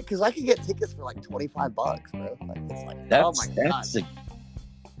 Am I bad? Because I can get tickets for like $25, bro. Like, it's like, oh my god.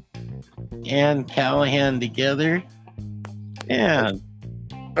 And Callahan together. Yeah.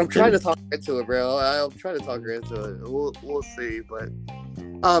 I'm trying to talk her into it, bro. I'm trying to talk her into it. We'll see, but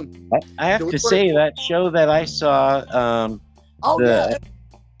I have to say that show that I saw. Yeah.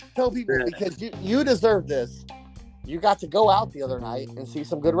 Tell people because you deserve this. You got to go out the other night and see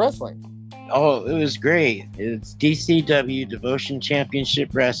some good wrestling. Oh, it was great. It's DCW Devotion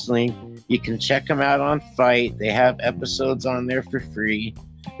Championship Wrestling. You can check them out on Fight. They have episodes on there for free.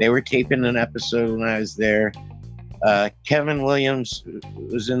 They were taping an episode when I was there. Kevin Williams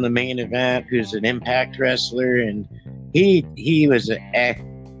was in the main event, who's an Impact wrestler, and he was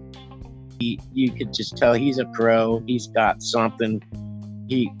you could just tell he's a pro. He's got something.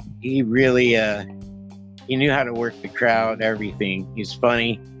 He really he knew how to work the crowd, everything. He's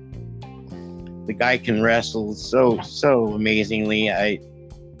funny. The guy can wrestle so amazingly. I'd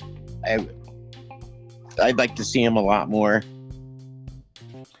like to see him a lot more.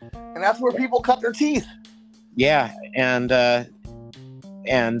 And that's where people cut their teeth. Yeah, and the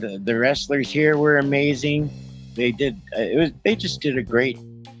wrestlers here were amazing. They just did a great.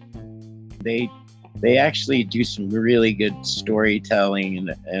 They actually do some really good storytelling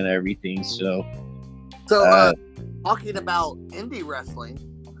and everything. So talking about indie wrestling,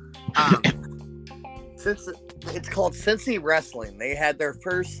 since it's called Cincy Wrestling, they had their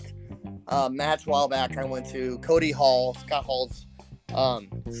first match a while back. I went to Cody Hall, Scott Hall's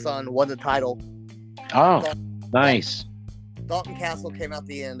son, won the title. Oh, nice. Dalton Castle came out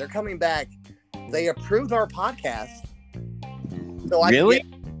the end. They're coming back. They approved our podcast. So I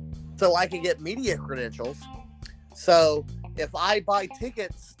can get media credentials. So if I buy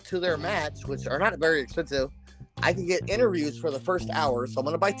tickets to their match, which are not very expensive, I can get interviews for the first hour. So I'm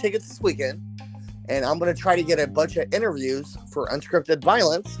going to buy tickets this weekend, and I'm going to try to get a bunch of interviews for Unscripted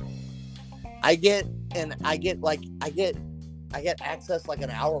Violence. I get access like an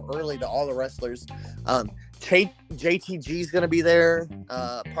hour early to all the wrestlers. JTG's going to be there,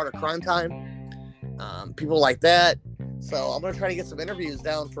 part of Crime Time. People like that. So I'm going to try to get some interviews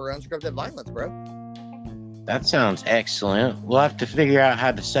down for Unscripted Violence, bro. That sounds excellent. We'll have to figure out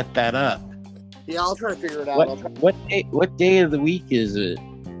how to set that up. Yeah, I'll try to figure it out. What day of the week is it?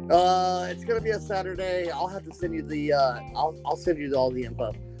 It's going to be a Saturday. I'll have to send you the I'll send you all the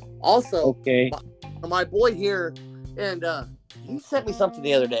info. Also, okay. My boy here, and he sent me something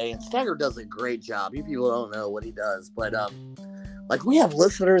the other day, and Stagger does a great job. You people don't know what he does, but like we have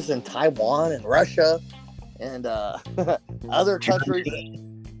listeners in Taiwan and Russia and other countries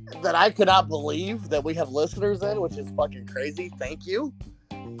that I could not believe that we have listeners in, which is fucking crazy. Thank you.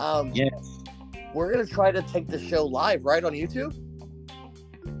 Yes. We're gonna try to take the show live, right, on YouTube.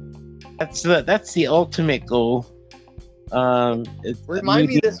 That's the ultimate goal. Remind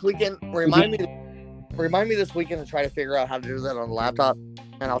me this weekend to try to figure out how to do that on the laptop,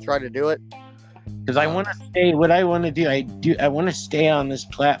 and I'll try to do it. Because I want to stay. What I want to do, I want to stay on this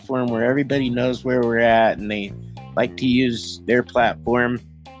platform where everybody knows where we're at, and they like to use their platform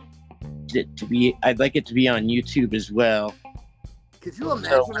to be. I'd like it to be on YouTube as well. Could you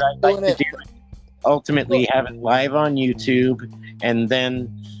imagine So what I'd like to do, ultimately, have it live on YouTube, and then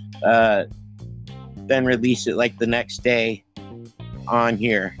release it like the next day on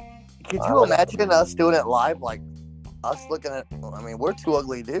here. Could you imagine us doing it live, like us looking at? I mean, we're two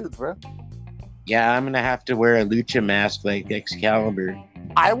ugly dudes, bro. Yeah, I'm gonna have to wear a lucha mask like Excalibur.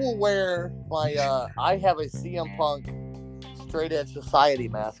 I will wear my. I have a CM Punk Straight Edge Society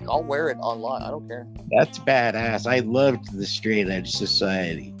mask. I'll wear it online. I don't care. That's badass. I loved the Straight Edge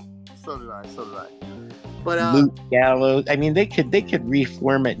Society. So did I. But Luke Gallows. I mean, they could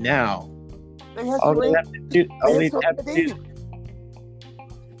reform it now. All they have to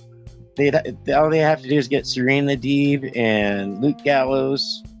do is get Serena Deeb and Luke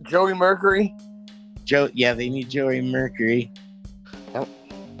Gallows, Joey Mercury. They need Joey Mercury. Yep.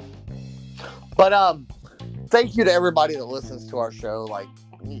 But thank you to everybody that listens to our show. Like,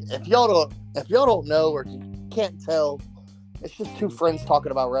 if y'all don't know or can't tell, it's just two friends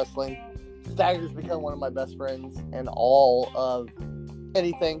talking about wrestling. Stagger's become one of my best friends in all of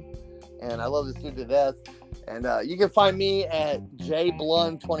anything, and I love this dude to death. And you can find me at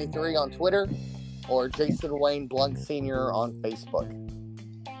jblund23 on Twitter or Jason Wayne Blunt Sr. on Facebook.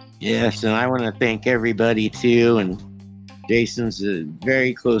 Yes, and I want to thank everybody too. And Jason's a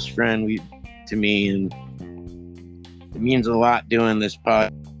very close friend to me, and it means a lot doing this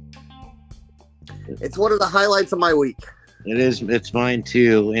pod. It's one of the highlights of my week. It is. It's mine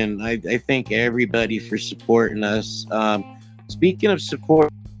too, and I thank everybody for supporting us. Speaking of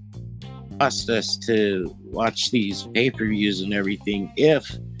support, cost us to watch these pay-per-views and everything,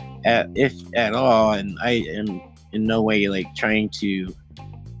 if at all. And I am in no way like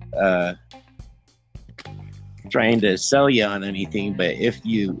uh, trying to sell you on anything. But if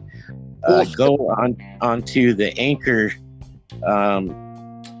you go onto the Anchor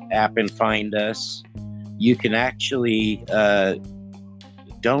app and find us, you can actually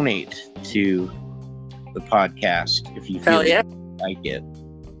donate to the podcast if you feel like it.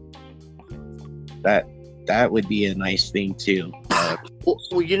 That would be a nice thing too. Well,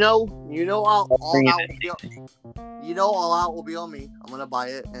 all out will be on me. I'm gonna buy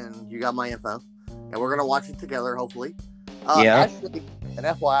it, and you got my info, and we're gonna watch it together, hopefully. Actually, an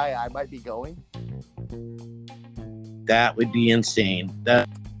FYI, I might be going. That would be insane.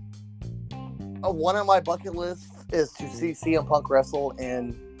 One of my bucket lists is to see CM Punk wrestle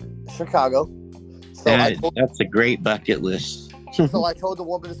in Chicago. So that's a great bucket list. So I told the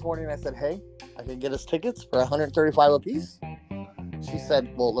woman this morning, I said, hey, I can get us tickets for $135 a piece. She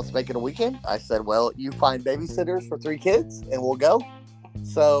said, well, let's make it a weekend. I said, well, you find babysitters for 3 kids and we'll go.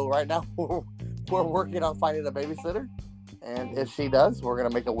 So right now we're working on finding a babysitter. And if she does, we're going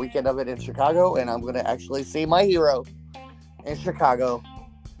to make a weekend of it in Chicago. And I'm going to actually see my hero in Chicago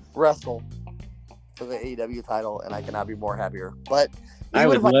wrestle for the AEW title. And I cannot be more happier. But I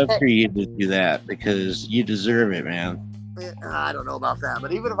would love for you to do that because you deserve it, man. I don't know about that.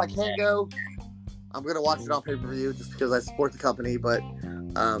 But even if I can't go, I'm going to watch it on pay-per-view just because I support the company. But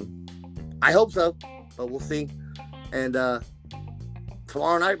I hope so. But we'll see. And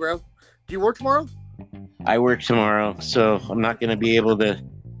tomorrow night, bro. Do you work tomorrow? I work tomorrow, so I'm not going to be able to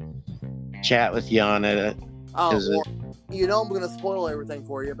chat with you on it. Oh, well, I'm going to spoil everything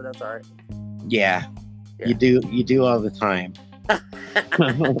for you, but that's all right. Yeah. You do all the time.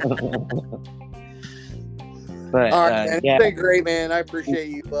 But all right, man. It's been great, man. I appreciate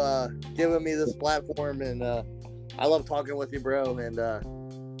you giving me this platform, and I love talking with you, bro. And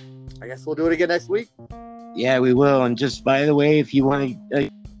I guess we'll do it again next week. Yeah, we will. And just by the way, if you want to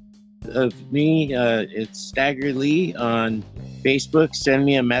of me, it's Stagger Lee on Facebook. Send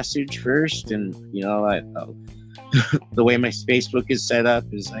me a message first, and the way my Facebook is set up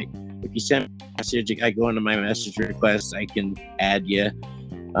is like, if you send me a message, I go into my message request, I can add you.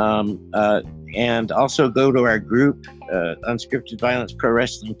 And also go to our group, Unscripted Violence Pro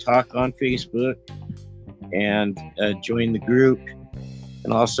Wrestling Talk on Facebook, and join the group.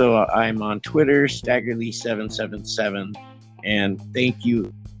 And also, I'm on Twitter, StaggerLee777. And thank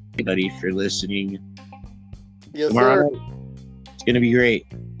you, everybody, for listening. Yes, Tomorrow, sir. It's going to be great.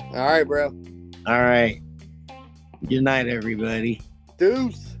 All right, bro. All right. Good night, everybody.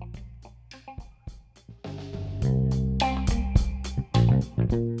 Deuce.